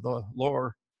opposed to the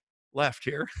lower left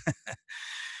here.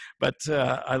 But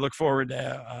I look forward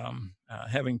to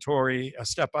having Tori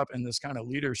step up in this kind of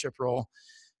leadership role.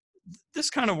 This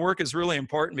kind of work is really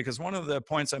important, because one of the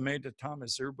points I made to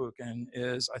Thomas Zurbuchen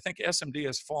is I think SMD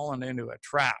has fallen into a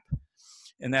trap.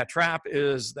 And that trap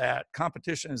is that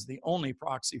competition is the only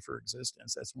proxy for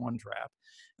existence. That's one trap.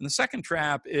 And the second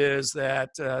trap is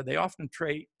that they often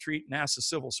treat NASA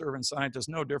civil servant scientists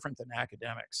no different than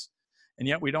academics. And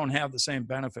yet we don't have the same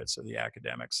benefits of the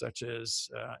academics, such as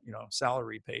you know,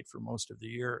 salary paid for most of the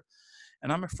year.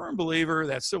 And I'm a firm believer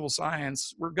that civil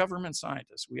science, we're government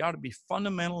scientists. We ought to be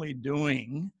fundamentally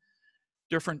doing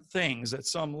different things at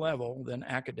some level than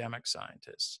academic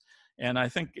scientists. And I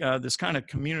think this kind of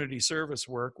community service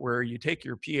work, where you take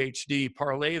your PhD,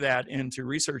 parlay that into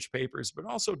research papers, but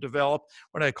also develop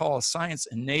what I call a science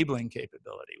enabling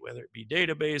capability, whether it be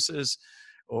databases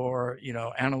or, you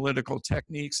know, analytical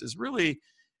techniques, is really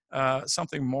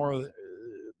something more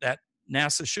that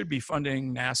NASA should be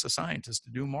funding NASA scientists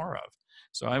to do more of.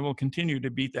 So I will continue to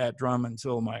beat that drum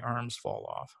until my arms fall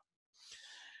off.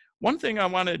 One thing I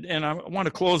wanted, and I want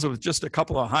to close with just a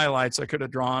couple of highlights I could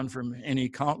have drawn from any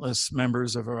countless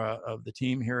members of the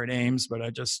team here at Ames, but I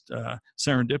just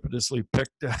serendipitously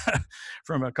picked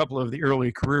from a couple of the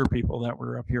early career people that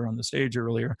were up here on the stage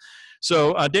earlier.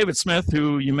 So David Smith,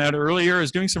 who you met earlier,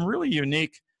 is doing some really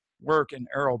unique work in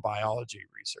aerobiology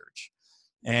research.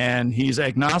 And he's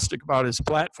agnostic about his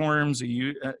platforms.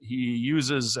 He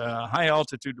uses high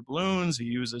altitude balloons. He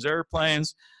uses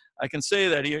airplanes. I can say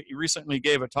that he recently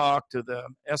gave a talk to the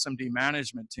SMD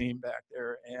management team back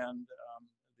there, and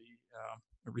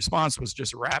the response was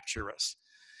just rapturous.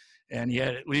 And he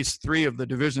had at least 3 of the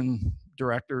division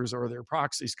directors or their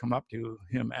proxies come up to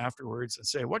him afterwards and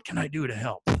say, "What can I do to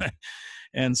help?"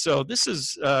 And so this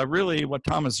is really what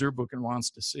Thomas Zurbuchen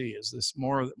wants to see, is this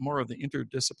more of the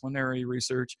interdisciplinary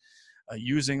research,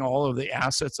 using all of the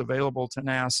assets available to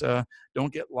NASA.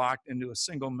 Don't get locked into a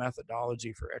single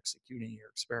methodology for executing your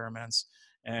experiments.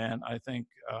 And I think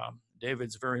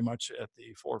David's very much at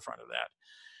the forefront of that.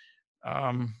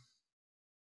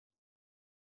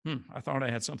 I thought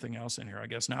I had something else in here, I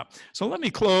guess not. So let me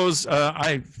close.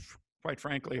 I, quite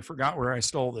frankly, forgot where I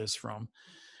stole this from.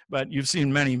 But you've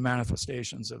seen many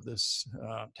manifestations of this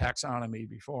taxonomy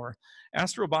before.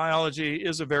 Astrobiology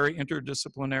is a very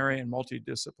interdisciplinary and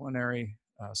multidisciplinary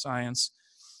science,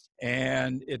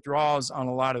 and it draws on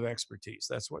a lot of expertise.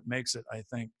 That's what makes it, I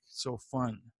think, so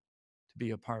fun to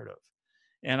be a part of.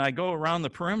 And I go around the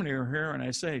perimeter here and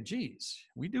I say, geez,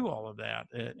 we do all of that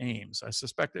at Ames. I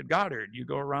suspect at Goddard, you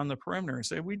go around the perimeter and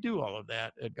say, we do all of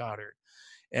that at Goddard.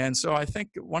 And so I think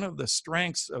one of the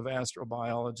strengths of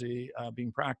astrobiology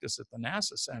being practiced at the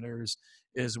NASA centers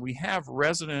is we have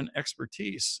resident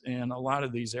expertise in a lot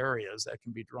of these areas that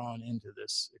can be drawn into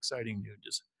this exciting new,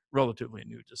 relatively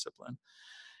new discipline.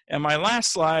 And my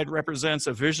last slide represents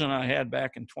a vision I had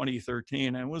back in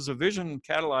 2013, and it was a vision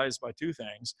catalyzed by 2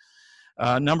 things.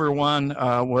 Number one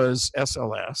was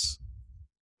SLS.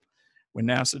 When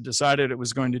NASA decided it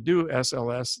was going to do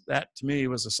SLS, that to me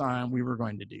was a sign we were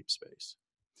going to deep space.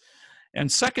 And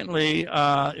secondly,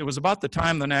 it was about the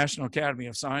time the National Academy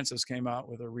of Sciences came out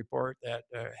with a report that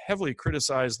heavily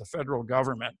criticized the federal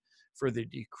government for the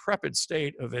decrepit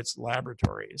state of its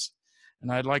laboratories.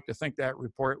 And I'd like to think that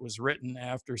report was written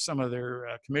after some of their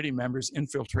committee members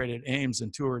infiltrated Ames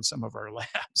and toured some of our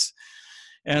labs.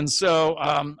 And so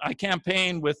I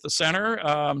campaigned with the center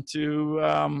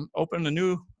to open a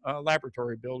new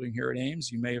laboratory building here at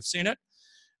Ames. You may have seen it.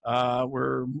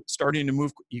 We're starting to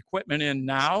move equipment in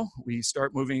now. We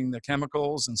start moving the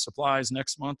chemicals and supplies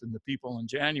next month and the people in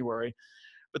January.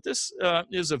 But this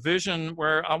is a vision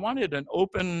where I wanted an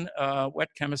open wet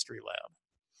chemistry lab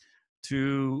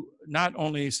to not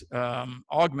only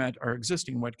augment our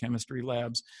existing wet chemistry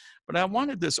labs, but I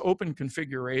wanted this open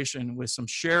configuration with some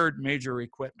shared major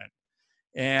equipment.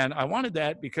 And I wanted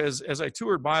that because as I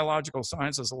toured biological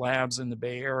sciences labs in the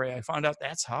Bay Area, I found out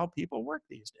that's how people work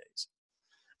these days.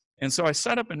 And so I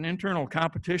set up an internal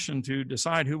competition to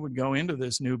decide who would go into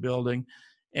this new building.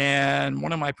 And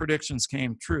one of my predictions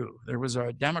came true. There was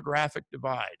a demographic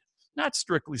divide, not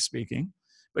strictly speaking,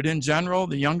 but in general,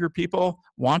 the younger people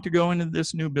want to go into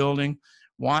this new building,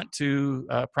 want to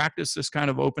practice this kind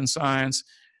of open science.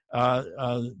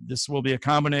 This will be a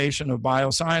combination of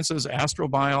biosciences,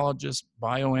 astrobiologists,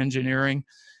 bioengineering.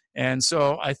 And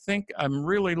so I think I'm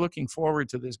really looking forward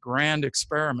to this grand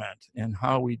experiment in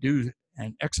how we do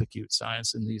and execute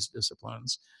science in these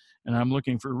disciplines. And I'm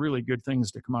looking for really good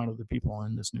things to come out of the people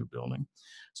in this new building.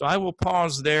 So I will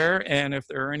pause there, and if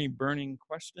there are any burning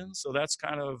questions, so that's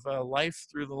kind of life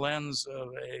through the lens of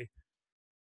a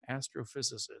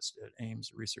astrophysicist at Ames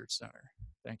Research Center.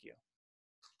 Thank you.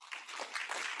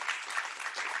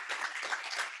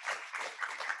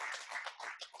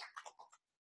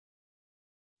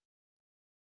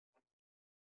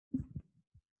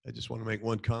 I just want to make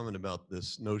one comment about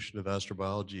this notion of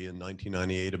astrobiology in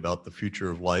 1998 about the future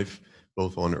of life,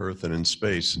 both on Earth and in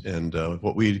space. And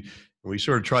what we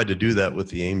sort of tried to do that with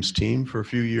the Ames team for a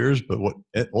few years, but what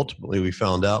ultimately we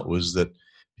found out was that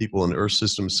people in Earth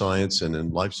system science and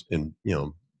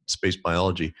in space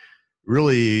biology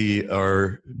really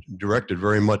are directed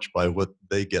very much by what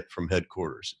they get from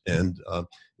headquarters. And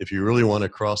if you really want to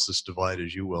cross this divide,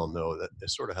 as you well know, that it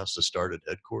sort of has to start at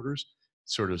headquarters.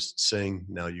 Sort of saying,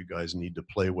 now you guys need to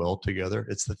play well together.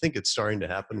 I think it's starting to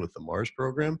happen with the Mars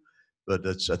program, but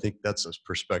I think that's a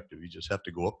perspective. You just have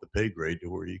to go up the pay grade to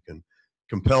where you can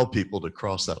compel people to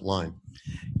cross that line.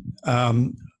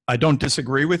 I don't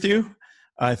disagree with you.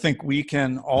 I think we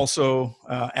can also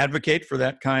advocate for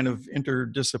that kind of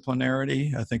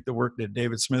interdisciplinarity. I think the work that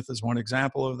David Smith is one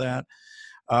example of that.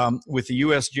 With the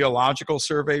U.S. Geological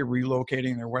Survey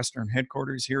relocating their Western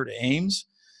headquarters here to Ames,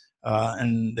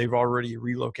 and they've already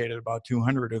relocated about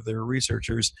 200 of their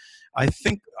researchers. I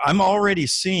think I'm already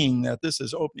seeing that this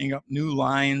is opening up new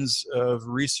lines of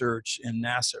research in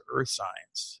NASA Earth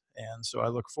science. And so I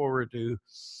look forward to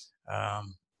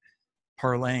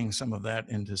parlaying some of that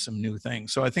into some new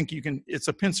things. So I think it's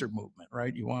a pincer movement,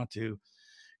 right? You want to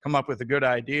come up with the good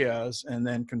ideas and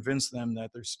then convince them that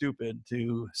they're stupid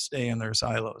to stay in their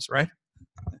silos, right?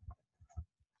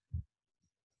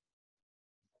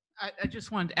 I just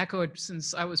wanted to echo it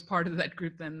since I was part of that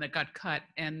group then that got cut.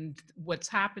 And what's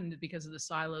happened because of the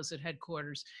silos at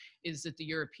headquarters is that the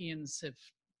Europeans have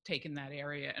taken that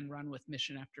area and run with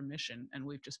mission after mission, and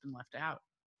we've just been left out.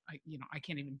 I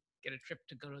can't even get a trip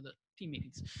to go to the team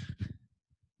meetings.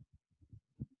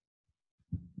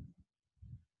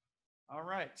 All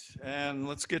right, and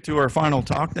let's get to our final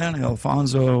talk then.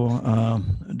 Alfonso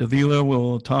Davila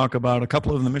will talk about a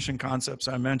couple of the mission concepts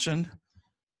I mentioned.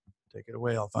 Take it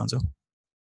away, Alfonso.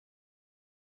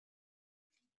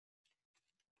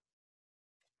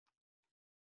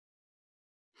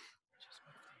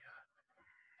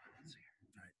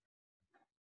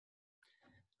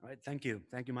 All right, thank you.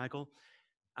 Thank you, Michael.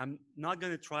 I'm not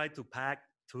going to try to pack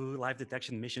 2 live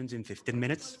detection missions in 15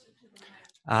 minutes.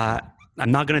 I'm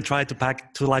not going to try to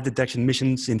pack 2 live detection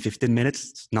missions in 15 minutes.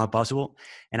 It's not possible.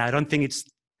 And I don't think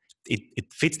it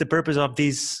fits the purpose of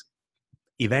this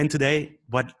event today.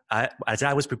 As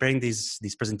I was preparing this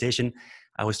presentation,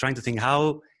 I was trying to think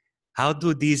how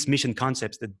do these mission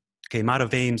concepts that came out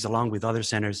of Ames along with other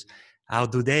centers, how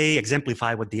do they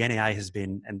exemplify what the NAI has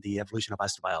been and the evolution of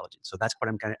astrobiology? So that's what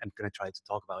I'm going to try to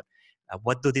talk about.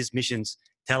 What do these missions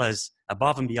tell us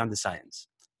above and beyond the science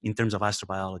in terms of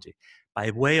astrobiology? By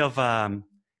way of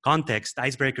context,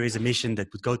 Icebreaker is a mission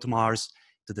that would go to Mars,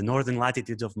 to the northern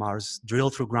latitudes of Mars, drill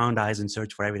through ground ice and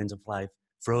search for evidence of life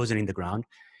frozen in the ground.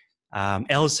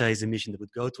 ELSA is a mission that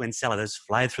would go to Enceladus,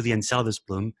 fly through the Enceladus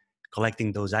plume,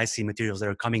 collecting those icy materials that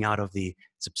are coming out of the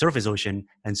subsurface ocean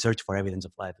and search for evidence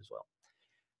of life as well.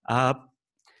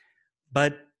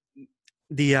 But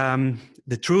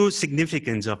the true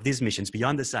significance of these missions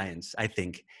beyond the science, I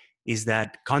think, is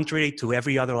that contrary to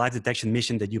every other life detection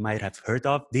mission that you might have heard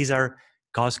of, these are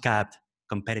cost-capped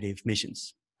competitive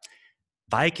missions.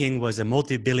 Viking was a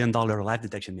multi-billion-dollar life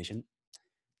detection mission.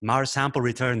 Mars Sample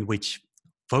Return, which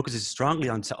focuses strongly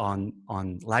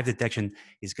on life detection,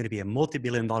 is going to be a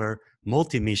multi-billion-dollar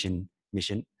multi-mission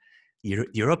mission.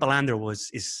 Europa Lander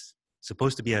is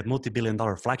supposed to be a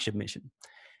multi-billion-dollar flagship mission.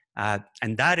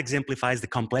 And that exemplifies the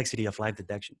complexity of life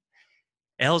detection.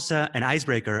 ELSA and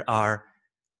Icebreaker are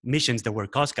missions that were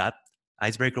cost-capped.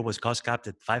 Icebreaker was cost-capped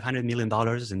at $500 million,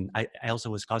 and ELSA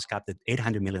was cost-capped at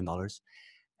 $800 million.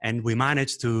 And we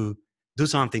managed to do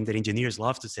something that engineers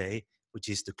love to say, which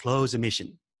is to close a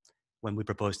mission when we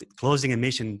proposed it. Closing a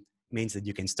mission means that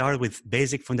you can start with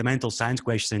basic fundamental science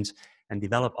questions and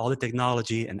develop all the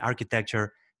technology and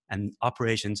architecture and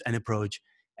operations and approach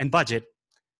and budget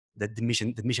that the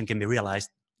mission can be realized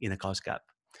in a cost cap.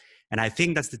 And I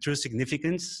think that's the true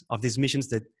significance of these missions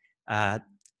that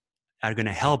are going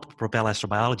to help propel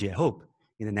astrobiology, I hope,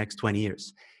 in the next 20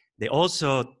 years. They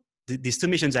also, these two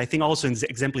missions, I think, also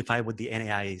exemplify what the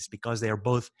NAI is, because they are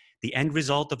both the end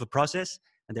result of a process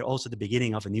and they're also the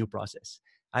beginning of a new process.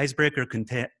 Icebreaker,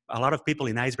 a lot of people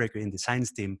in Icebreaker in the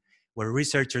science team were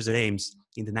researchers at Ames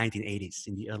in the 1980s,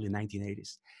 in the early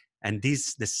 1980s. And the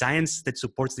science that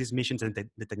supports these missions and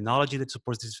the technology that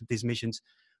supports these missions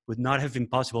would not have been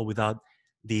possible without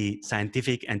the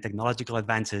scientific and technological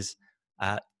advances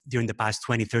during the past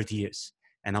 20, 30 years.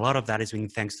 And a lot of that has been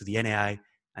thanks to the NAI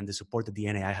and the support that the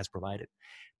NAI has provided.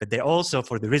 But they're also,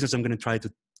 for the reasons I'm going to try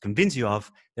to convince you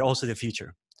of, they're also the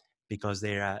future, because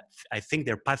I think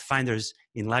they're pathfinders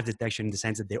in life detection in the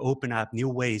sense that they open up new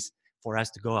ways for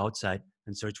us to go outside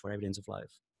and search for evidence of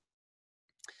life.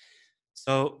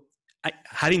 So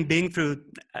having been through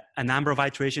a number of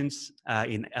iterations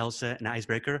in ELSA and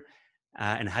Icebreaker,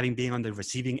 and having been on the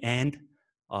receiving end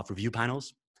of review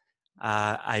panels,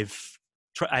 I've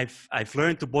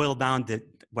learned to boil down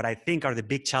what I think are the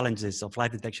big challenges of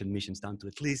life detection missions down to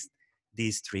at least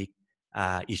these three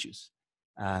issues.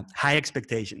 High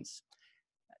expectations.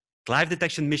 Life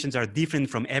detection missions are different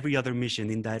from every other mission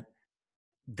in that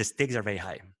the stakes are very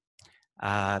high.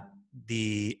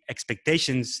 The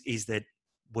expectations is that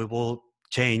we will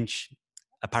change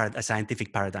a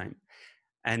scientific paradigm.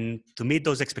 And to meet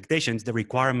those expectations, the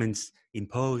requirements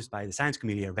imposed by the science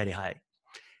community are very high.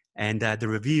 And the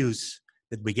reviews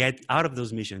that we get out of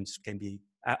those missions can be,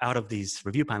 out of these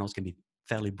review panels can be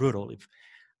fairly brutal, if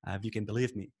you can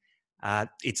believe me.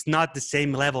 It's not the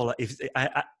same level.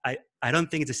 I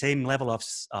don't think it's the same level of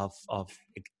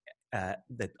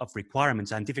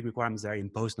requirements, scientific requirements that are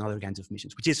imposed on other kinds of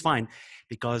missions, which is fine,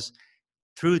 because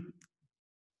through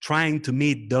trying to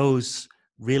meet those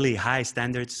really high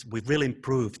standards, we've really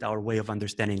improved our way of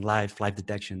understanding life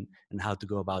detection, and how to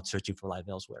go about searching for life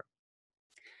elsewhere.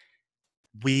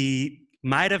 We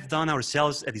might have done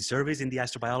ourselves a disservice in the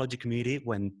astrobiology community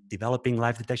when developing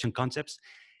life detection concepts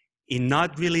in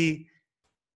not really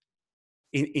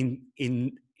in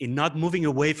not moving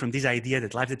away from this idea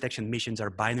that life detection missions are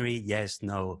binary yes,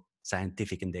 no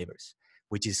scientific endeavors,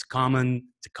 which is common.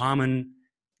 It's a common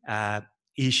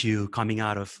issue coming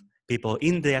out of people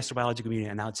in the astrobiology community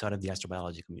and outside of the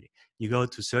astrobiology community. You go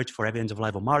to search for evidence of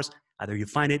life on Mars, either you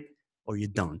find it or you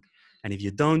don't. And if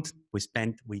you don't, we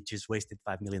just wasted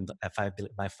 $500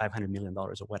 million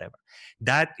or whatever.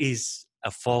 That is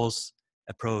a false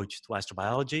approach to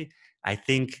astrobiology. I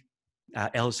think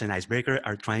ELSA and Icebreaker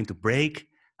are trying to break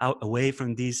out away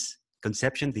from this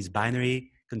conception, this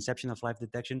binary conception of life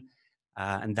detection.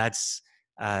 And that's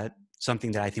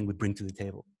something that I think we bring to the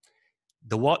table.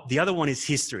 The other one is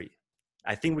history.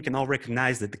 I think we can all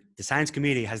recognize that the science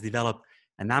community has developed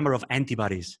a number of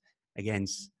antibodies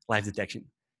against life detection,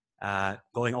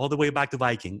 going all the way back to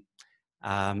Viking,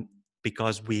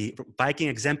 because Viking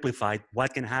exemplified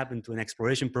what can happen to an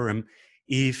exploration program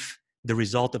if the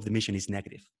result of the mission is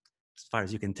negative. As far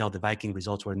as you can tell, the Viking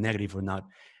results were negative or not.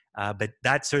 But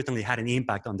that certainly had an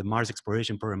impact on the Mars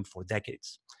exploration program for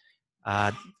decades.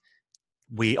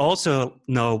 We also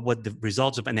know what the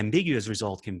results of an ambiguous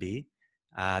result can be.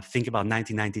 Think about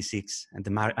 1996 and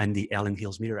the Allen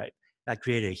Hills meteorite. That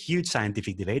created a huge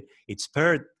scientific debate. It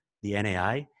spurred the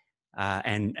NAI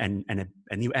and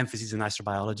a new emphasis on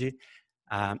astrobiology.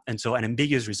 And so an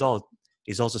ambiguous result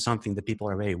is also something that people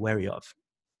are very wary of.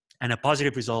 And a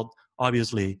positive result,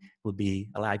 obviously, will be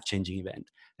a life-changing event.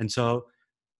 And so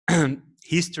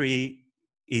history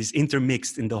is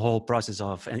intermixed in the whole process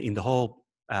of, in the whole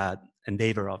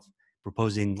endeavor of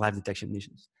proposing life detection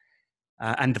missions.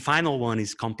 And the final one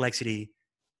is complexity,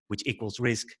 which equals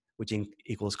risk, which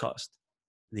equals cost.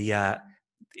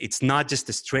 It's not just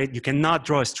a straight, you cannot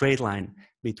draw a straight line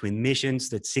between missions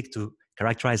that seek to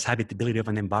characterize habitability of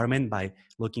an environment by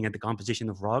looking at the composition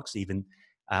of rocks, even,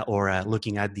 or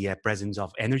looking at the presence of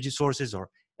energy sources or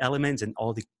elements and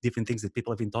all the different things that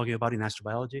people have been talking about in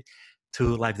astrobiology, to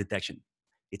life detection.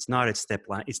 It's not a step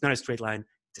line, it's not a straight line,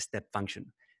 it's a step function.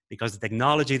 Because the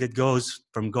technology that goes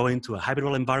from going to a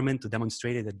habitable environment to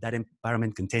demonstrating that that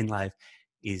environment contains life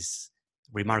is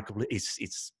remarkably,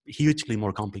 it's hugely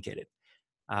more complicated.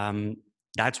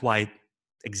 That's why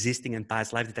existing and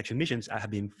past life detection missions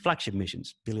have been flagship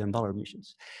missions, billion-dollar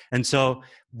missions. And so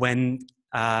when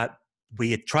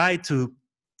we try to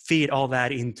feed all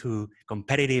that into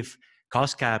competitive,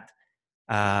 cost-capped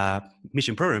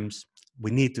mission programs, we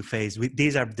need to face,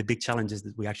 these are the big challenges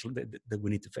that we actually, that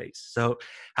we need to face. So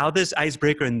how does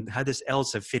Icebreaker and how does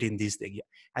ELSA fit in this thing?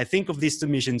 I think of these two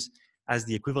missions as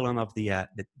the equivalent of the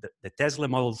Tesla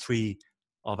Model 3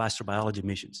 of astrobiology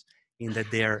missions, in that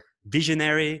they're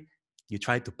visionary, you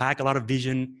try to pack a lot of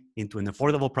vision into an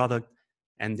affordable product,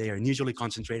 and they are usually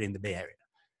concentrated in the Bay Area.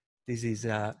 This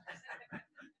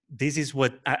is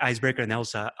what Icebreaker and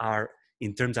ELSA are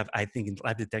in terms of, I think, in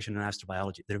life detection and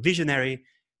astrobiology. They're visionary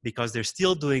because they're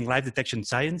still doing life detection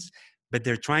science, but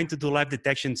they're trying to do life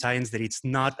detection science that it's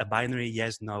not a binary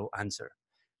yes/no answer.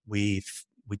 We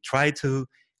try to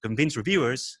convince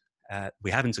reviewers,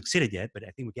 we haven't succeeded yet, but I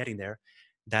think we're getting there,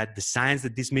 that the science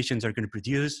that these missions are going to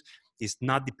produce is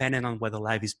not dependent on whether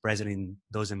life is present in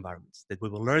those environments, that we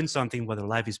will learn something whether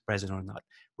life is present or not.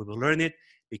 We will learn it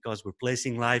because we're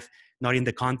placing life not in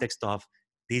the context of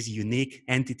this unique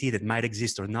entity that might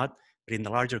exist or not, but in the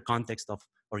larger context of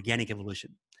organic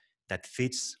evolution that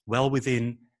fits well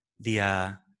within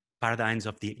the paradigms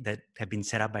of that have been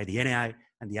set up by the NAI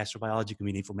and the astrobiology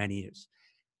community for many years.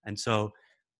 And so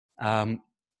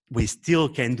we still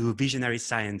can do visionary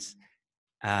science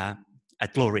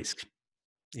at low risk,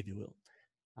 if you will.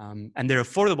 And they're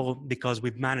affordable because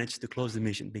we've managed to close the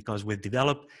mission, because we've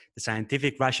developed the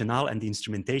scientific rationale and the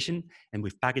instrumentation, and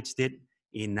we've packaged it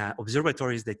in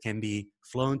observatories that can be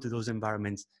flown to those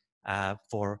environments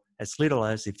for as little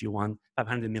as, if you want,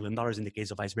 $500 million in the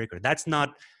case of Icebreaker. That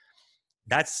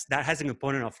has a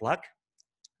component of luck.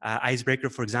 Icebreaker,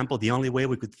 for example, the only way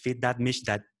we could fit that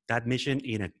mission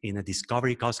in a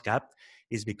discovery cost cap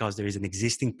is because there is an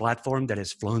existing platform that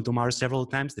has flown to Mars several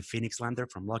times, the Phoenix lander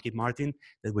from Lockheed Martin,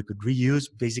 that we could reuse,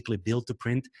 basically build to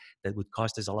print, that would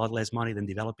cost us a lot less money than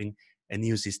developing a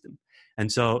new system. And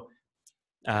so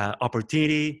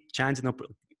opportunity, chance, and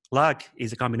luck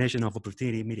is a combination of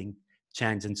opportunity meeting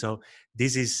chance. And so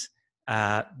this is,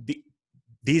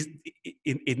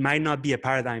 it might not be a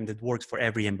paradigm that works for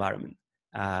every environment.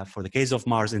 For the case of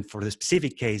Mars and for the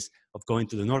specific case of going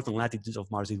to the northern latitudes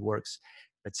of Mars, it works.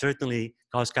 But certainly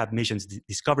cost cap missions,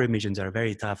 discovery missions are a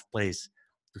very tough place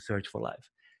to search for life.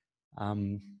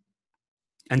 And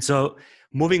so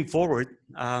moving forward,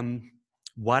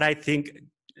 what I think,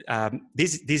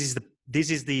 this is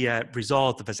the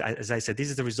result of, as I said, this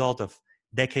is the result of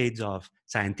decades of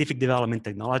scientific development,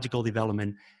 technological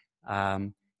development,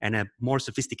 and a more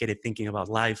sophisticated thinking about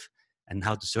life and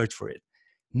how to search for it.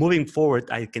 Moving forward,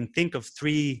 I can think of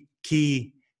three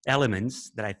key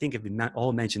elements that I think have been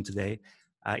all mentioned today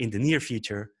in the near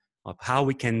future of how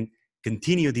we can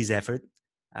continue this effort,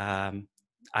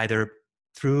 either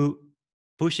through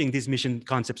pushing these mission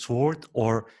concepts forward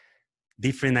or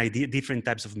different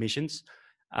types of missions,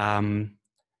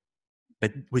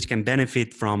 but which can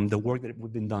benefit from the work that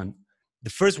we've been done. The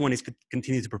first one is to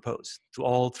continue to propose to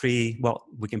all three. Well,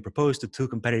 we can propose to two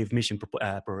competitive mission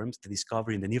programs, the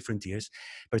Discovery and the New Frontiers,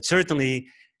 but certainly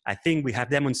I think we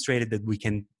have demonstrated that we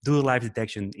can do life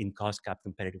detection in cost-cap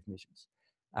competitive missions.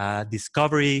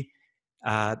 Discovery,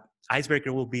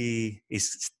 Icebreaker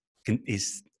is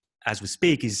as we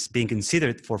speak, is being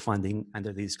considered for funding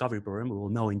under the Discovery program. We will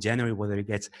know in January whether it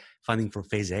gets funding for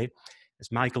Phase A.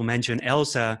 As Michael mentioned,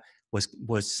 ELSA was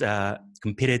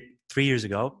competed 3 years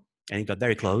ago, and it got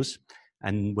very close.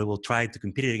 And we will try to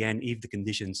compete it again if the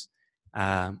conditions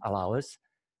allow us.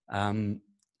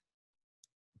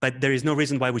 But there is no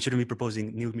reason why we shouldn't be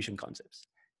proposing new mission concepts.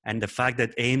 And the fact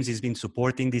that Ames has been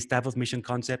supporting these type of mission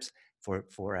concepts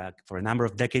for a number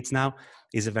of decades now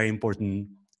is a very important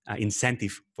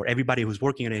incentive for everybody who's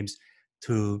working at Ames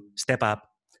to step up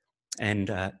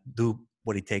and do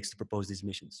what it takes to propose these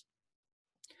missions.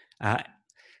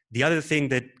 The other thing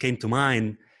that came to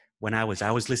mind when I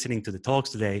was listening to the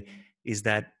talks today is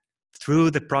that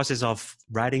through the process of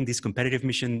writing these competitive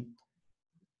mission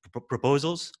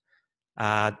proposals,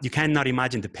 you cannot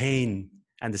imagine the pain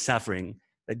and the suffering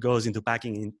that goes into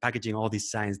packaging all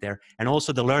this science there, and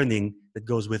also the learning that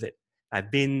goes with it.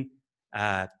 I've been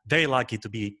very lucky to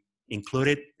be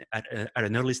included at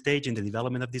an early stage in the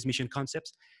development of these mission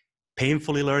concepts.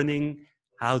 painfully learning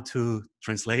how to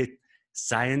translate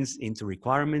science into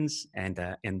requirements and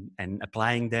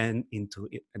applying them into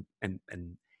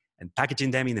and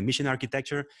packaging them in a mission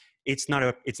architecture. It's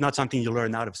not something you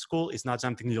learn out of school. It's not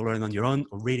something you learn on your own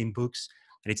or reading books,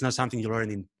 and it's not something you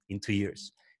learn in 2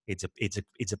 years. It's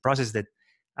a process that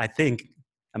I think,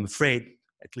 I'm afraid,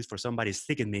 at least for somebody as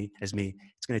thick as me, it's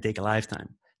going to take a lifetime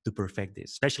to perfect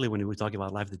this, especially when we're talking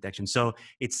about life detection. So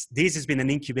this has been an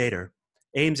incubator.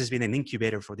 AIMS has been an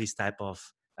incubator for this type of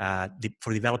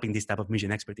for developing this type of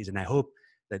mission expertise, and I hope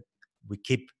that we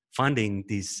keep funding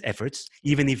these efforts,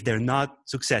 even if they're not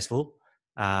successful.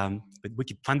 But we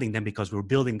keep funding them because we're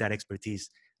building that expertise,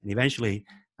 and eventually,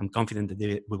 I'm confident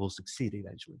that we will succeed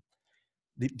eventually.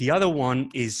 The other one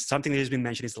is something that has been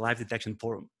mentioned, is the Life Detection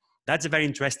Forum. That's a very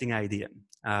interesting idea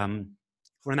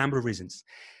for a number of reasons.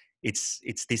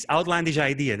 It's this outlandish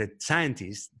idea that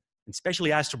scientists, especially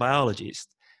astrobiologists,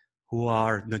 who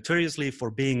are notoriously for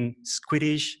being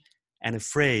squeamish and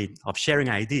afraid of sharing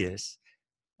ideas,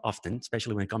 often,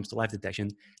 especially when it comes to life detection,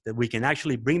 that we can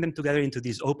actually bring them together into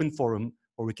this open forum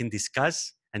where we can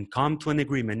discuss and come to an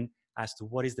agreement as to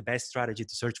what is the best strategy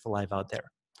to search for life out there.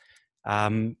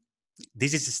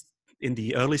 This is in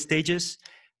the early stages,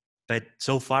 but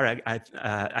so far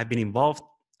I've been involved.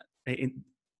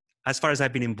 As far as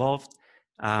I've been involved,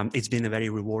 it's been a very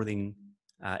rewarding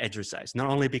exercise. Not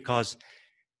only because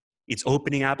it's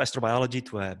opening up astrobiology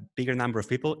to a bigger number of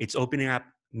people, it's opening up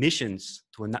missions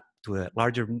to a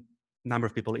larger number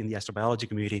of people in the astrobiology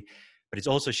community, but it's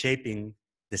also shaping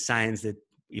the science that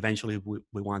eventually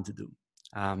we want to do.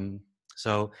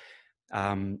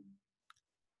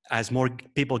 As more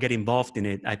people get involved in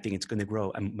it, I think it's going to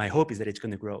grow. And my hope is that it's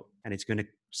going to grow, and it's going to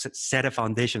set a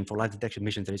foundation for life detection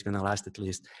missions that is going to last at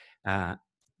least a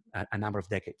number of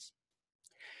decades.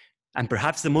 And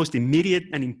perhaps the most immediate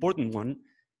and important one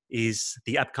is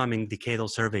the upcoming decadal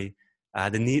survey,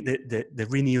 the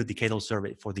renewed decadal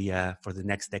survey for the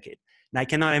next decade. And I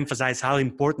cannot emphasize how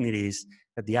important it is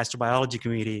that the astrobiology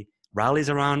community rallies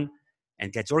around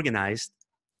and gets organized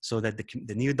so that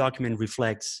the new document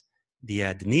reflects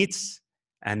the needs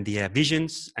and the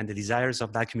visions and the desires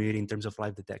of that community in terms of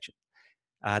life detection.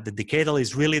 The decadal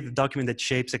is really the document that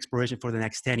shapes exploration for the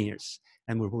next 10 years.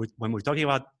 And when we're talking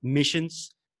about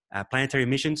missions, planetary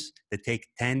missions that take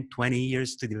 10, 20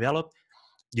 years to develop,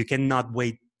 you cannot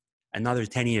wait another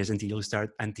 10 years until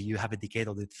you have a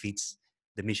decadal that fits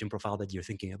the mission profile that you're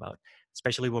thinking about.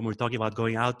 Especially when we're talking about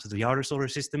going out to the outer solar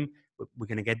system, we're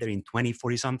going to get there in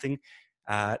 2040 something.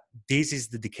 This is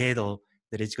the decadal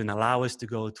that is going to allow us to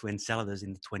go to Enceladus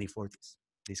in the 2040s,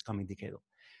 this coming decadal.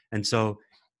 And so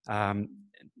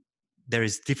there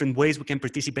is different ways we can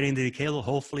participate in the decadal.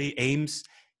 Hopefully AIMS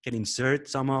can insert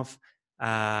some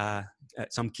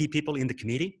key people in the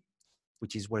committee,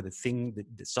 which is where the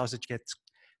sausage gets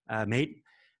made.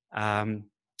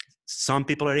 Some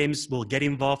people at AIMS will get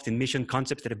involved in mission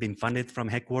concepts that have been funded from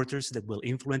headquarters that will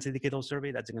influence the decadal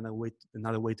survey. That's another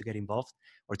way to get involved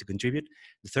or to contribute.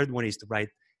 The third one is to write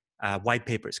white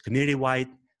papers, community-wide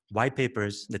white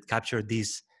papers that capture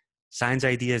these science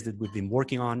ideas that we've been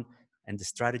working on and the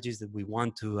strategies that we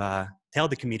want to tell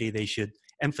the community they should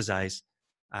emphasize,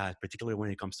 particularly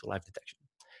when it comes to life detection.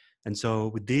 And so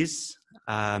with this,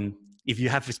 if you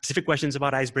have specific questions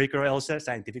about Icebreaker or ELSA,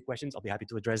 scientific questions, I'll be happy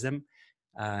to address them.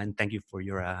 And thank you for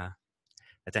your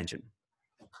attention.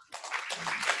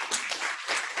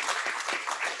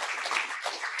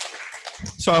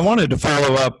 So I wanted to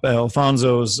follow up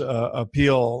Alfonso's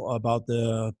appeal about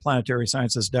the Planetary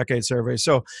Sciences Decade Survey.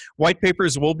 So white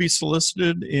papers will be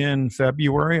solicited in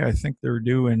February. I think they're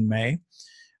due in May.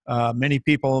 Many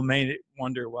people may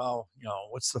wonder, well,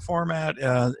 what's the format?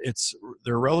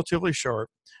 They're relatively short.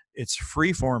 It's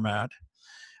free format.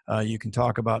 You can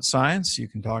talk about science, you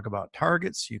can talk about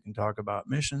targets, you can talk about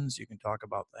missions, you can talk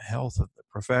about the health of the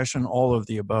profession, all of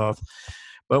the above.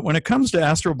 But when it comes to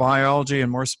astrobiology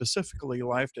and more specifically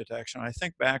life detection, I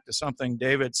think back to something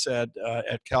David said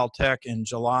at Caltech in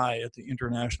July at the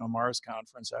International Mars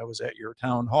Conference. I was at your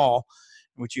town hall,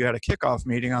 in which you had a kickoff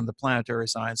meeting on the planetary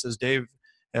sciences. Dave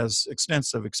has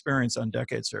extensive experience on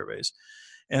decade surveys.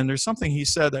 And there's something he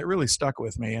said that really stuck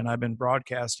with me, and I've been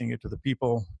broadcasting it to the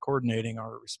people coordinating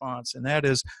our response, and that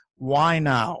is, why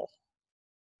now?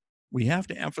 We have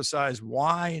to emphasize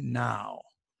why now.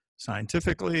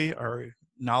 Scientifically, our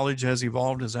knowledge has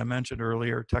evolved, as I mentioned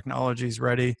earlier, technology's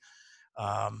ready,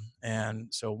 and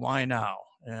so why now?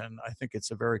 And I think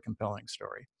it's a very compelling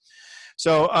story.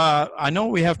 So I know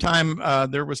we have time.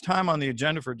 There was time on the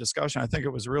agenda for discussion. I think it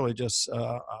was really just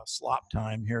a slop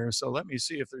time here. So let me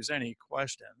see if there's any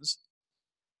questions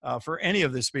for any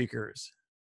of the speakers,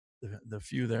 the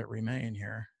few that remain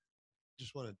here.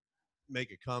 just want to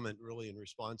make a comment really in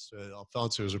response to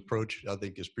Alfonso's approach. I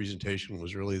think his presentation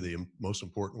was really the most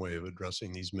important way of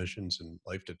addressing these missions and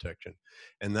life detection.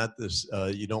 And that this,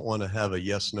 you don't want to have a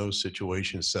yes-no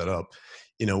situation set up.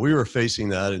 You know, we were facing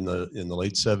that in the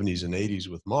late 70s and 80s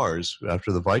with Mars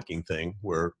after the Viking thing,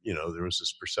 where, you know, there was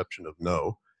this perception of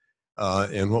no.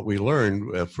 And what we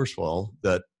learned, first of all,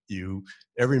 that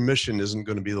every mission isn't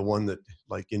going to be the one that,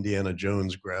 like Indiana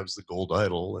Jones, grabs the gold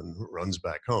idol and runs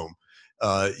back home.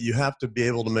 You have to be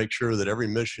able to make sure that every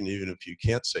mission, even if you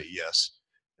can't say yes,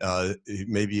 it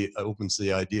maybe opens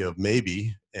the idea of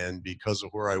maybe. And because of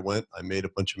where I went, I made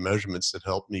a bunch of measurements that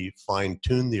helped me fine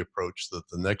tune the approach so that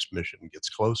the next mission gets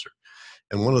closer.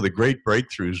 And one of the great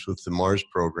breakthroughs with the Mars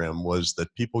program was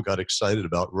that people got excited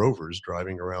about rovers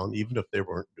driving around, even if they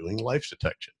weren't doing life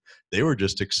detection. They were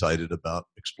just excited about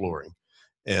exploring.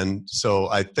 And so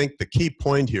I think the key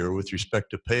point here with respect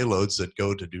to payloads that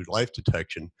go to do life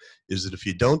detection is that if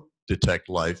you don't detect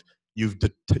life,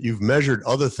 you've measured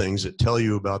other things that tell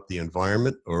you about the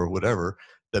environment or whatever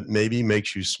that maybe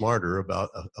makes you smarter about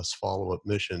a follow-up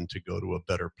mission to go to a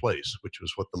better place, which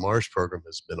was what the Mars program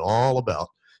has been all about,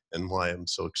 and why I'm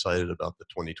so excited about the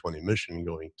 2020 mission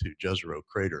going to Jezero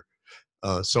Crater.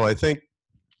 So I think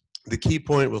the key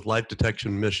point with life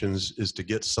detection missions is to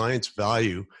get science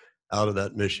value out of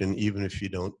that mission, even if you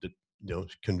don't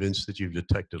convince that you've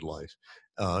detected life,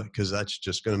 because that's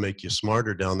just going to make you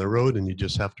smarter down the road. And you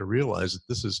just have to realize that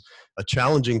this is a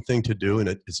challenging thing to do, and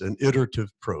it's an iterative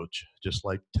approach, just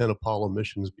like 10 Apollo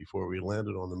missions before we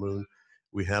landed on the moon.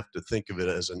 We have to think of it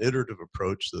as an iterative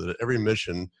approach so that every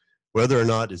mission, whether or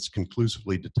not it's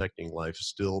conclusively detecting life,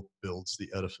 still builds the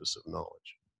edifice of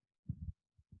knowledge.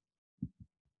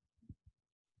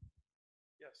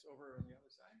 Yes, over on the other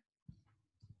side.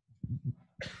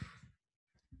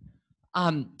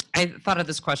 I thought of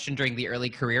this question during the early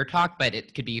career talk, but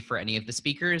it could be for any of the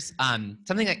speakers.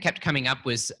 Something that kept coming up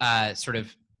was sort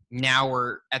of now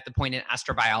we're at the point in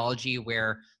astrobiology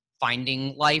where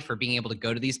finding life or being able to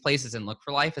go to these places and look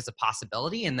for life is a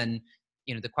possibility. And then,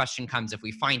 you know, the question comes, if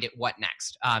we find it, what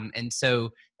next? And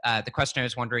so the question I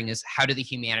was wondering is, how do the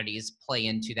humanities play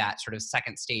into that sort of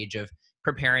second stage of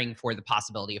preparing for the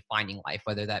possibility of finding life,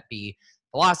 whether that be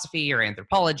philosophy or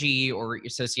anthropology or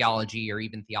sociology or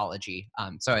even theology?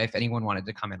 So if anyone wanted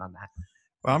to comment on that.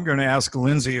 Well, I'm going to ask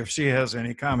Lindsay if she has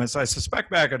any comments. I suspect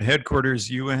back at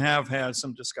headquarters, you have had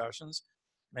some discussions,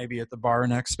 maybe at the bar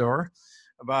next door,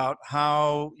 about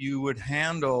how you would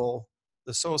handle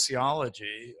the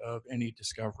sociology of any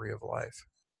discovery of life.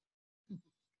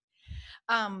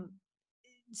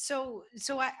 So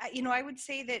I would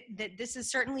say that this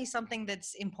is certainly something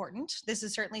that's important. This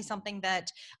is certainly something that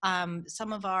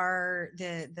some of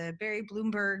the Barry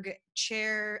Bloomberg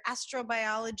chair,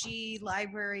 Astrobiology,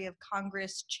 Library of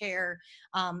Congress chair,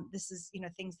 this is,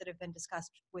 things that have been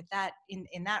discussed with that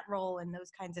in that role and those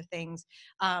kinds of things.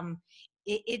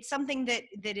 It's something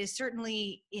that is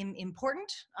certainly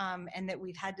important, and that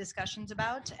we've had discussions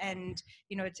about, and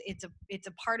it's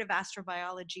a part of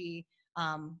astrobiology.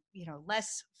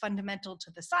 Less fundamental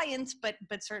to the science, but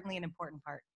certainly an important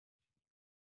part.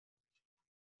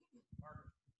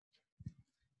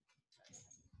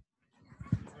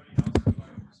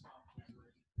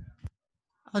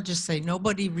 I'll just say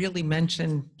nobody really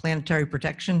mentioned planetary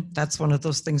protection. That's one of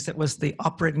those things that was the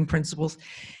operating principles.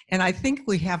 And I think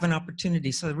we have an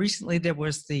opportunity. So recently there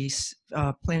was the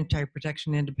Planetary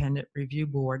Protection Independent Review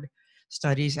Board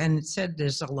studies, and it said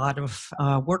there's a lot of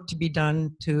work to be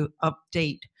done to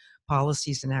update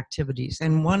policies and activities.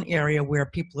 And one area where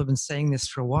people have been saying this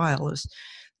for a while is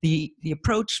the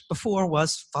approach before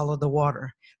was follow the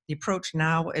water. The approach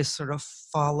now is sort of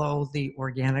follow the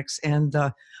organics and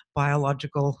the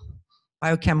biochemical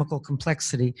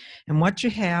complexity. And what you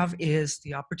have is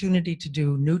the opportunity to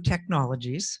do new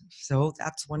technologies. So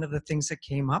that's one of the things that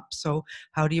came up. So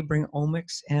how do you bring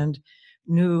omics and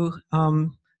new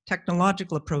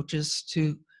technological approaches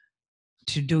to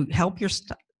help your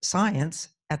science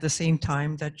at the same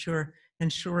time that you're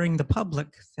ensuring the public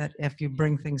that if you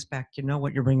bring things back, you know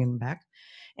what you're bringing back.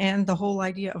 And the whole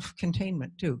idea of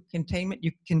containment too. Containment,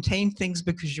 you contain things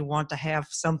because you want to have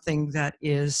something that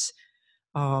is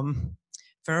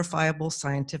verifiable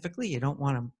scientifically. You don't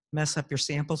want to mess up your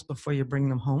samples before you bring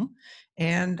them home.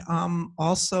 And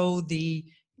also the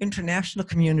international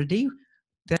community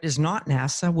that is not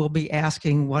NASA will be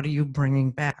asking, what are you bringing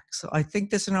back? So I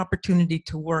think there's an opportunity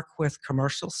to work with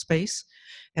commercial space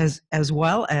as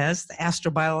well as the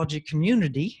astrobiology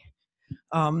community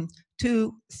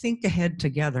to think ahead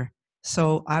together.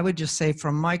 So I would just say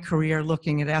from my career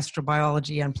looking at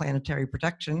astrobiology and planetary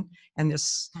protection and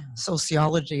this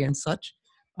sociology and such,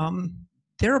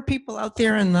 there are people out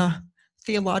there in the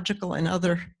theological and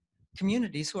other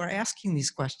communities who are asking these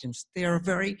questions. They are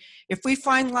very, if we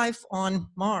find life on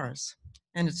Mars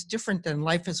and it's different than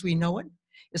life as we know it,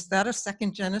 is that a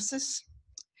second Genesis?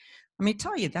 Let me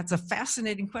tell you, that's a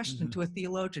fascinating question to a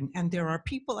theologian. And there are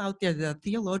people out there, the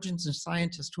theologians and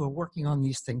scientists, who are working on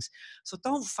these things. So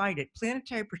don't fight it.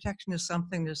 Planetary protection is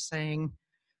something that's saying,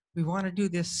 we want to do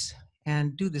this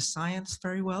and do the science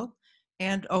very well.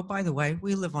 And oh, by the way,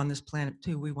 we live on this planet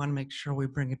too. We want to make sure we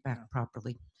bring it back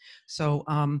properly. So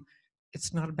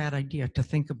it's not a bad idea to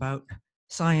think about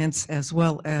science as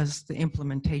well as the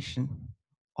implementation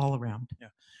all around. Yeah,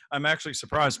 I'm actually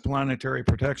surprised planetary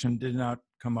protection did not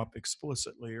come up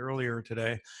explicitly earlier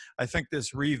today. I think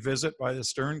this revisit by the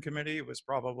Stern Committee was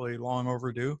probably long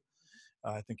overdue.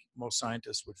 I think most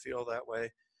scientists would feel that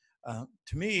way.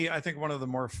 To me, I think one of the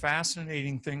more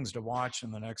fascinating things to watch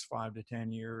in the next 5 to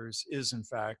 10 years is, in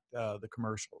fact, the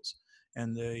commercials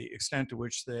and the extent to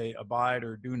which they abide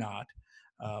or do not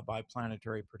by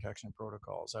planetary protection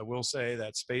protocols. I will say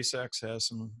that SpaceX has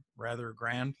some rather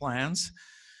grand plans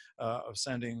of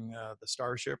sending the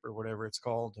Starship or whatever it's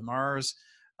called to Mars.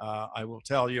 I will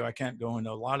tell you, I can't go into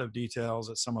a lot of details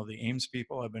that some of the Ames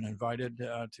people have been invited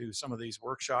to some of these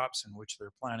workshops in which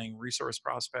they're planning resource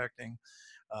prospecting.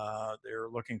 They're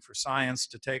looking for science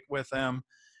to take with them.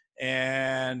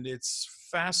 And it's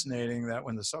fascinating that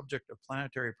when the subject of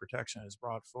planetary protection is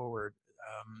brought forward,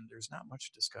 there's not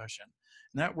much discussion.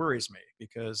 And that worries me,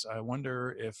 because I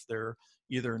wonder if they're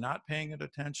either not paying it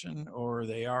attention, or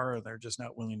they're just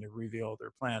not willing to reveal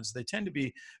their plans. They tend to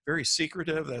be very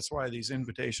secretive. That's why these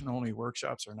invitation-only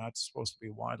workshops are not supposed to be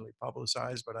widely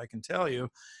publicized. But I can tell you,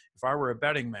 if I were a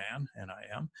betting man, and I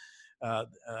am,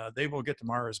 they will get to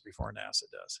Mars before NASA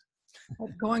does.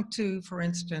 Going to, for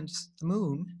instance, the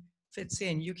moon fits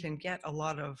in. You can get a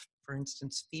lot of, for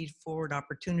instance, feed-forward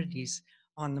opportunities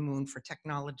on the moon for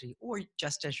technology, or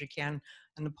just as you can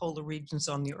in the polar regions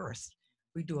on the Earth.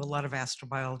 We do a lot of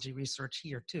astrobiology research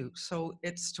here too. So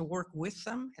it's to work with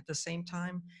them at the same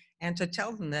time and to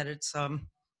tell them that it's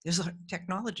there's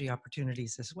technology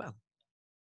opportunities as well.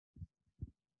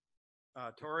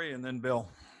 Tori and then Bill.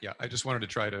 Yeah, I just wanted to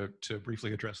try to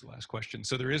briefly address the last question.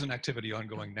 So there is an activity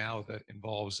ongoing now that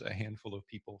involves a handful of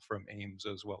people from Ames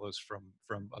as well as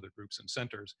from other groups and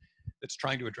centers that's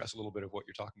trying to address a little bit of what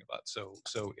you're talking about. So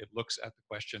it looks at the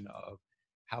question of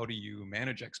how do you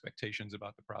manage expectations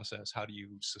about the process? How do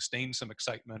you sustain some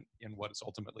excitement in what is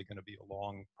ultimately going to be a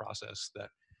long process that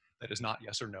is not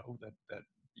yes or no, that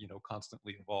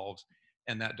constantly evolves.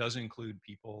 And that does include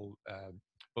people,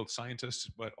 both scientists,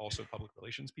 but also public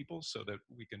relations people, so that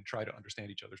we can try to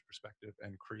understand each other's perspective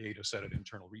and create a set of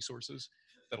internal resources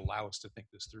that allow us to think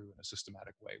this through in a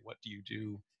systematic way. What do you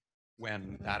do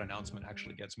when that announcement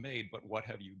actually gets made, but what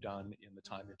have you done in the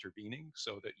time intervening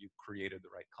so that you've created the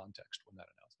right context when that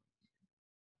announcement is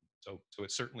made? So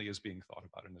it certainly is being thought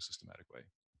about in a systematic way.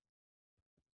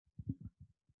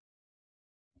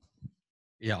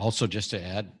 Yeah, also just to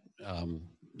add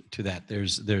to that,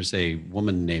 there's a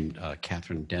woman named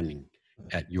Catherine Denning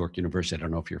at York University. I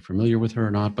don't know if you're familiar with her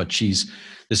or not, but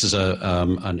this is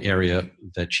an area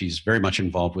that she's very much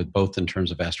involved with, both in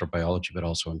terms of astrobiology, but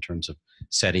also in terms of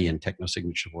SETI and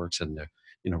technosignature works and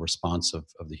the response of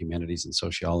the humanities and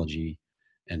sociology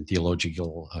and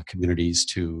theological communities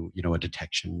to a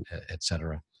detection, et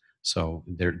cetera. So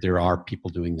there are people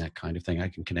doing that kind of thing. I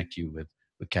can connect you with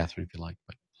Catherine if you like.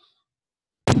 But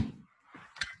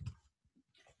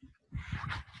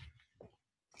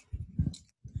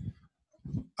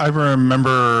I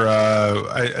remember,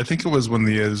 I think it was when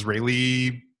the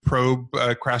Israeli probe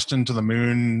crashed into the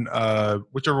moon,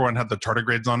 whichever one had the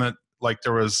tardigrades on it. Like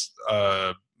there was,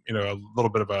 a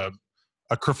little bit of a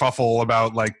kerfuffle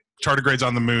about like tardigrades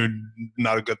on the moon,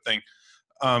 not a good thing.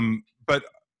 But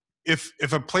if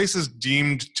a place is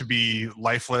deemed to be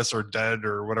lifeless or dead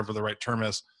or whatever the right term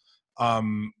is,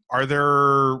 are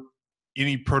there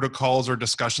any protocols or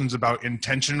discussions about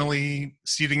intentionally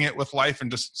seeding it with life and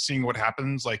just seeing what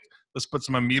happens? Like, let's put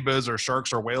some amoebas or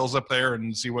sharks or whales up there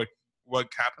and see what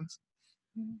happens?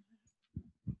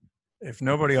 If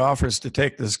nobody offers to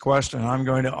take this question, I'm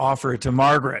going to offer it to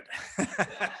Margaret.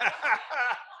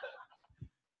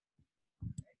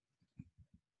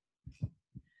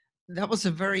 That was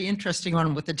a very interesting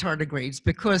one with the tardigrades,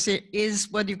 because it is,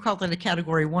 whether you call it a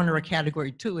category 1 or a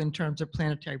category 2 in terms of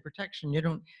planetary protection.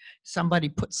 Somebody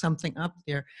put something up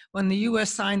there. When the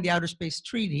US signed the Outer Space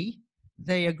Treaty,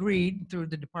 they agreed through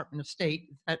the Department of State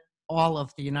that all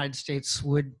of the United States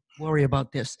would worry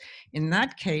about this. In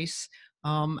that case,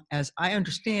 as I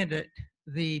understand it,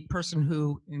 the person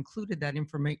who included that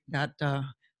information,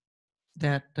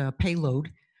 that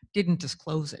payload, didn't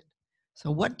disclose it. So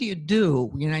what do?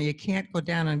 You can't go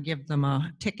down and give them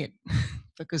a ticket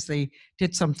because they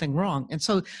did something wrong. And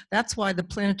so that's why the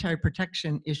planetary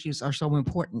protection issues are so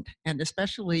important. And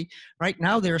especially right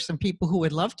now, there are some people who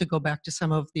would love to go back to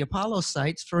some of the Apollo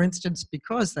sites, for instance,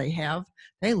 because they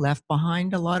left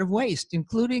behind a lot of waste,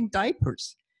 including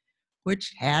diapers,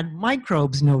 which had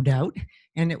microbes, no doubt.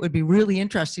 And it would be really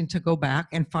interesting to go back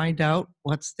and find out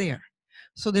what's there.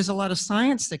 So there's a lot of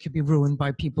science that could be ruined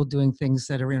by people doing things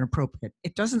that are inappropriate.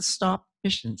 It doesn't stop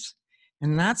missions.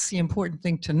 And that's the important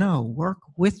thing to know. Work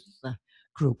with the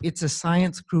group. It's a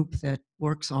science group that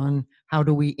works on how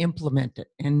do we implement it.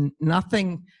 And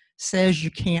nothing says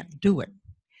you can't do it.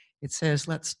 It says,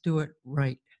 let's do it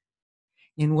right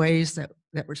in ways that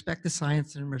respect the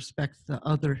science and respect the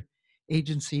other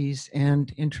agencies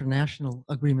and international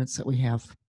agreements that we have.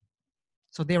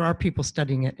 So there are people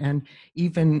studying it. And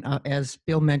even as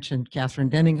Bill mentioned, Catherine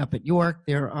Denning up at York,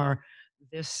 there are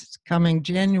this coming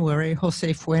January,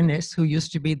 Jose Fuentes, who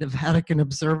used to be the Vatican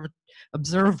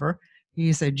observer.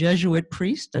 He's a Jesuit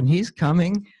priest, and he's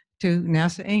coming to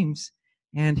NASA Ames.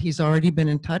 And he's already been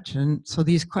in touch. And so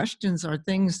these questions are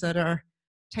things that are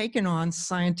taken on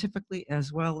scientifically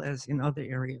as well as in other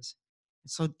areas.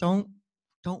 So don't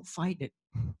fight it.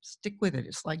 Stick with it.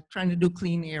 It's like trying to do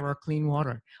clean air or clean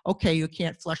water. Okay, you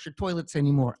can't flush your toilets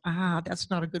anymore. That's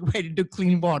not a good way to do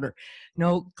clean water.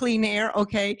 No clean air,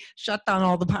 okay, shut down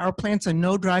all the power plants and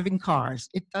no driving cars.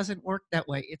 It doesn't work that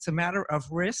way. It's a matter of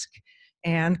risk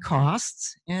and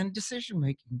costs and decision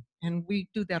making. And we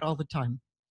do that all the time.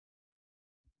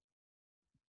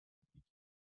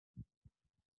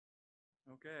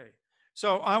 Okay.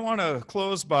 So I want to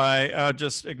close by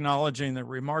just acknowledging the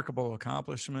remarkable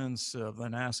accomplishments of the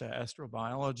NASA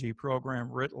Astrobiology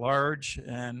program writ large,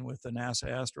 and with the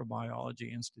NASA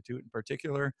Astrobiology Institute in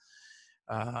particular.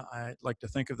 I'd like to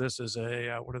think of this as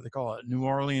a, what do they call it, New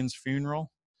Orleans funeral,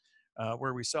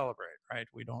 where we celebrate, right?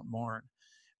 We don't mourn.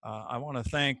 I want to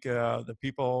thank the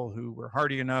people who were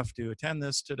hardy enough to attend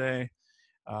this today.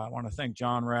 I want to thank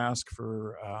John Rask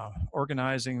for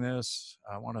organizing this.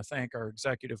 I want to thank our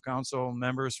executive council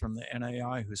members from the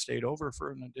NAI who stayed over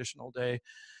for an additional day.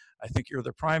 I think you're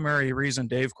the primary reason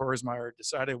Dave Korsmeyer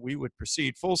decided we would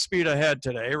proceed full speed ahead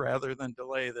today rather than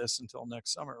delay this until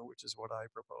next summer, which is what I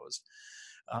proposed.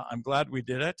 I'm glad we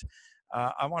did it.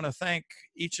 I want to thank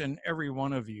each and every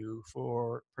one of you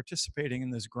for participating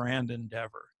in this grand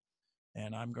endeavor.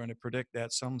 And I'm going to predict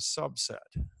that some subset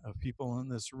of people in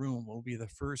this room will be the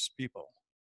first people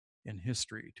in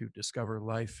history to discover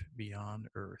life beyond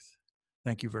Earth.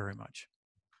 Thank you very much.